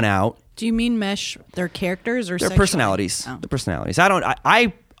one out. Do you mean mesh their characters or Their sexually? personalities. Oh. The personalities.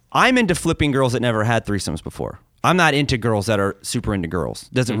 I'm into flipping girls that never had threesomes before. I'm not into girls that are super into girls.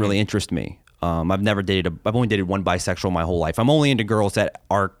 Doesn't really interest me. I've only dated one bisexual my whole life. I'm only into girls that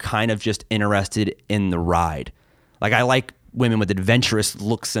are kind of just interested in the ride. Like I like women with adventurous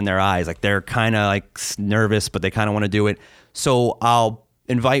looks in their eyes. Like they're kind of like nervous, but they kind of want to do it. So I'll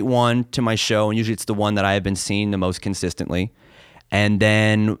invite one to my show, and usually it's the one that I have been seeing the most consistently. And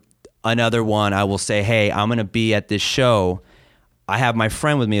then another one, I will say, hey, I'm going to be at this show. I have my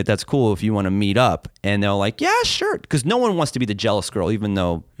friend with me, if that's cool, if you want to meet up. And they're like, yeah, sure. Because no one wants to be the jealous girl, even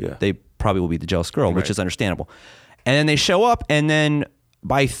though Yeah. they probably will be the jealous girl, which is understandable. And then they show up, and then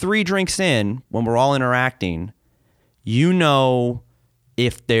by 3 drinks in, when we're all interacting, you know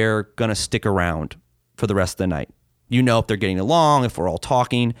if they're going to stick around for the rest of the night. You know if they're getting along, if we're all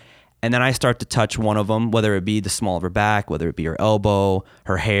talking. And then I start to touch one of them, whether it be the small of her back, whether it be her elbow,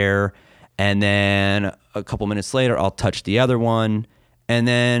 her hair. And then a couple minutes later, I'll touch the other one. And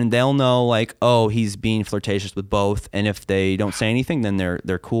then they'll know, like, oh, he's being flirtatious with both. And if they don't say anything, then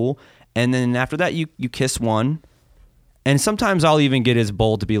they're cool. And then after that, you kiss one. And sometimes I'll even get as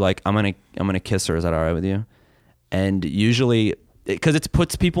bold to be like, I'm gonna kiss her. Is that all right with you? And usually, because it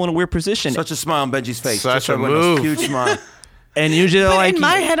puts people in a weird position. Such a smile on Benji's face. Such Just a everyone knows. move. Huge smile. And usually, But like, in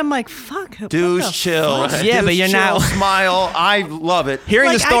my head, I'm like, fuck. what Douche the chill. fuck? Yeah, but Douche you're chill, not- smile. I love it. hearing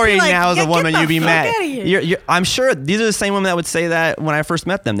Like, the I'd story be like, now as yeah, a woman, get the you'd be fuck mad. outta here. I'm sure these are the same women that would say that when I first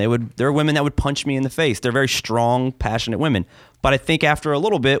met them. There were women that would punch me in the face. They're very strong, passionate women. But I think after a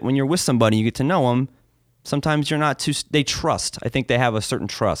little bit, when you're with somebody, you get to know them. Sometimes you're not too. They trust. I think they have a certain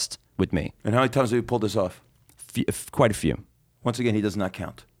trust with me. And how many times have you pulled this off? Quite a few. Once again, he does not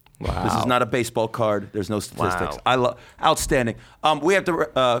count. Wow. This is not a baseball card. There's no statistics. Wow. I love outstanding. We have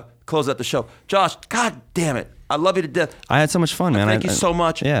to close out the show. Josh, God damn it, I love you to death. I had so much fun, man. Thank you so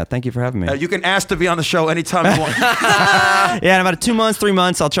much. Yeah, thank you for having me. You can ask to be on the show anytime you want. Yeah, in about 2 months, 3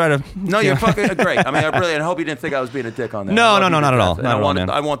 months, I'll try to. No, you're fucking great. I mean, I hope you didn't think I was being a dick on that. No, I love no, you no, to not at death. all. And Not at all, man.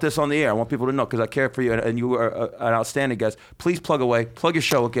 I want this on the air. I want people to know because I care for you, and you are an outstanding guest. Please plug away. Plug your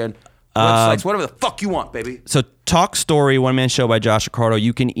show again. Websites, whatever the fuck you want, baby. So Talk Story, one-man show by Josh Ricardo.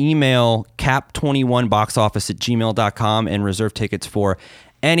 You can email cap21boxoffice@gmail.com and reserve tickets for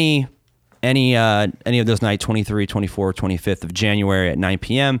any of those nights, 23, 24, 25th of January at 9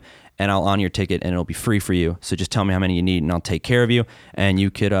 p.m., and I'll honor your ticket, and it'll be free for you. So just tell me how many you need, and I'll take care of you. And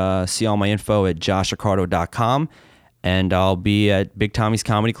you could see all my info at joshricardo.com, and I'll be at Big Tommy's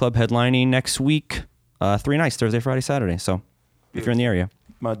Comedy Club headlining next week, 3 nights, Thursday, Friday, Saturday. So if you're in the area.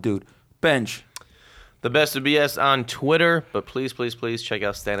 My dude. Benj. The Best of BS on Twitter, but please check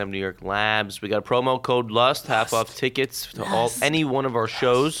out Stand Up New York Labs. We got a promo code LUST, half off tickets to any one of our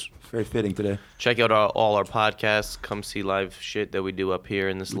shows. Very fitting today. Check out all our podcasts. Come see live shit that we do up here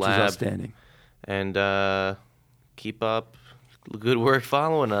in this Which is lab. outstanding. And keep up good work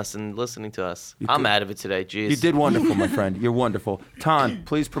following us and listening to us. I'm out of it today. Jeez. You did wonderful, my friend. You're wonderful. Tan,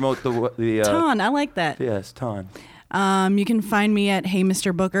 please promote the Ton, I like that. Yes, Tan. You can find me at Hey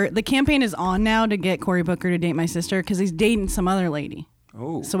Mr. Booker. The campaign is on now to get Cory Booker to date my sister because he's dating some other lady.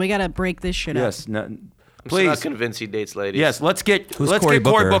 Oh. So we got to break this shit up. Yes. No, I'm please. not convinced he dates ladies. Yes, let's get Who's Cory Cory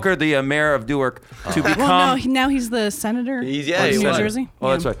Booker, Booker? the mayor of Newark, to become. Well, no, now he's the senator He's- of yeah, he New was. Jersey. Oh,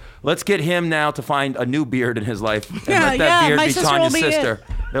 that's right. Let's get him now to find a new beard in his life and Yeah, let that beard my be sister Tanya's will be it. sister.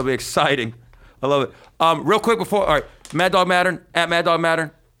 It'll be exciting. I love it. Real quick before, all right, Mad Dog Mattern, at Mad Dog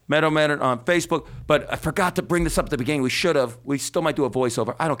Mattern, Mad Dog Mattern on Facebook. But I forgot to bring this up at the beginning. We should have. We still might do a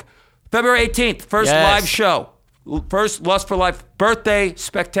voiceover. I don't care. February 18th, first live show. First Lust for Life birthday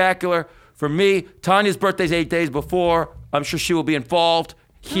spectacular for me. Tanya's birthday's 8 days before. I'm sure she will be involved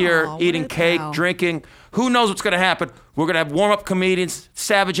here, eating cake, drinking. Who knows what's going to happen? We're going to have warm-up comedians.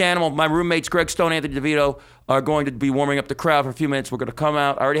 Savage Animal, my roommates Greg Stone, Anthony DeVito are going to be warming up the crowd for a few minutes. We're going to come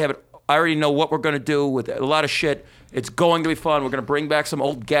out. I already know what we're going to do with a lot of shit. It's going to be fun. We're going to bring back some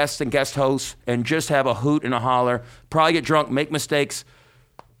old guests and guest hosts and just have a hoot and a holler. Probably get drunk, make mistakes.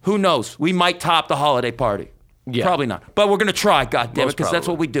 Who knows? We might top the holiday party. Yeah. Probably not. But we're going to try, goddammit, because that's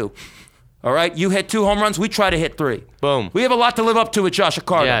what we do. All right? You hit 2 home runs, we try to hit 3. Boom. We have a lot to live up to with Josh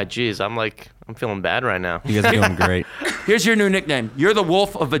Accardo. Yeah, geez, I'm feeling bad right now. You guys are doing great. Here's your new nickname. You're the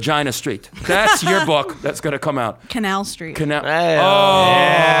Wolf of Vagina Street. That's your book that's going to come out. Canal Street. Canal. Hey,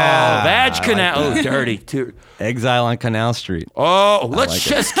 Vag Canal. Oh, dirty. Too. Exile on Canal Street. Oh, let's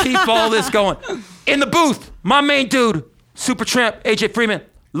just keep all this going. In the booth, my main dude, Supertramp, AJ Freeman.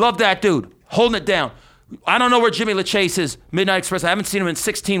 Love that dude. Holding it down. I don't know where Jimmy LaChase is, Midnight Express. I haven't seen him in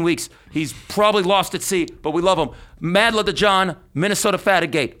 16 weeks. He's probably lost at sea, but we love him. Mad love to John, Minnesota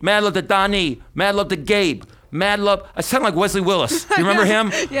Fatigate. Mad love to Donnie. Mad love to Gabe. Mad love. I sound like Wesley Willis. You remember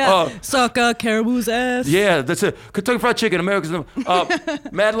him? Yeah. Suck a caribou's ass. Yeah, that's it. Kentucky Fried Chicken, America's number.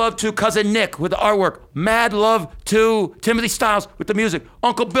 Mad love to Cousin Nick with the artwork. Mad love to Timothy Styles with the music.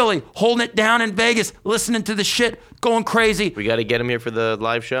 Uncle Billy holding it down in Vegas, listening to the shit, going crazy. We got to get him here for the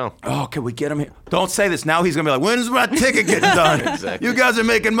live show. Oh, can we get him here? Don't say this. Now he's going to be like, when's my ticket getting done? Exactly. You guys are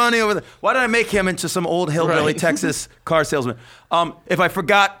making money over there. Why did I make him into some old hillbilly Texas car salesman? If I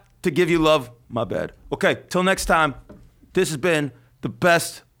forgot to give you love, my bad. Okay, till next time, this has been the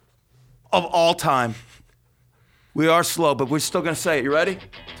best of all time. We are slow, but we're still going to say it. You ready?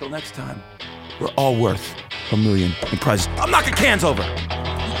 Till next time, we're all worth $1 million in prizes. I'm knocking cans over.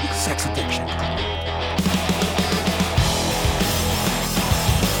 Sex addiction.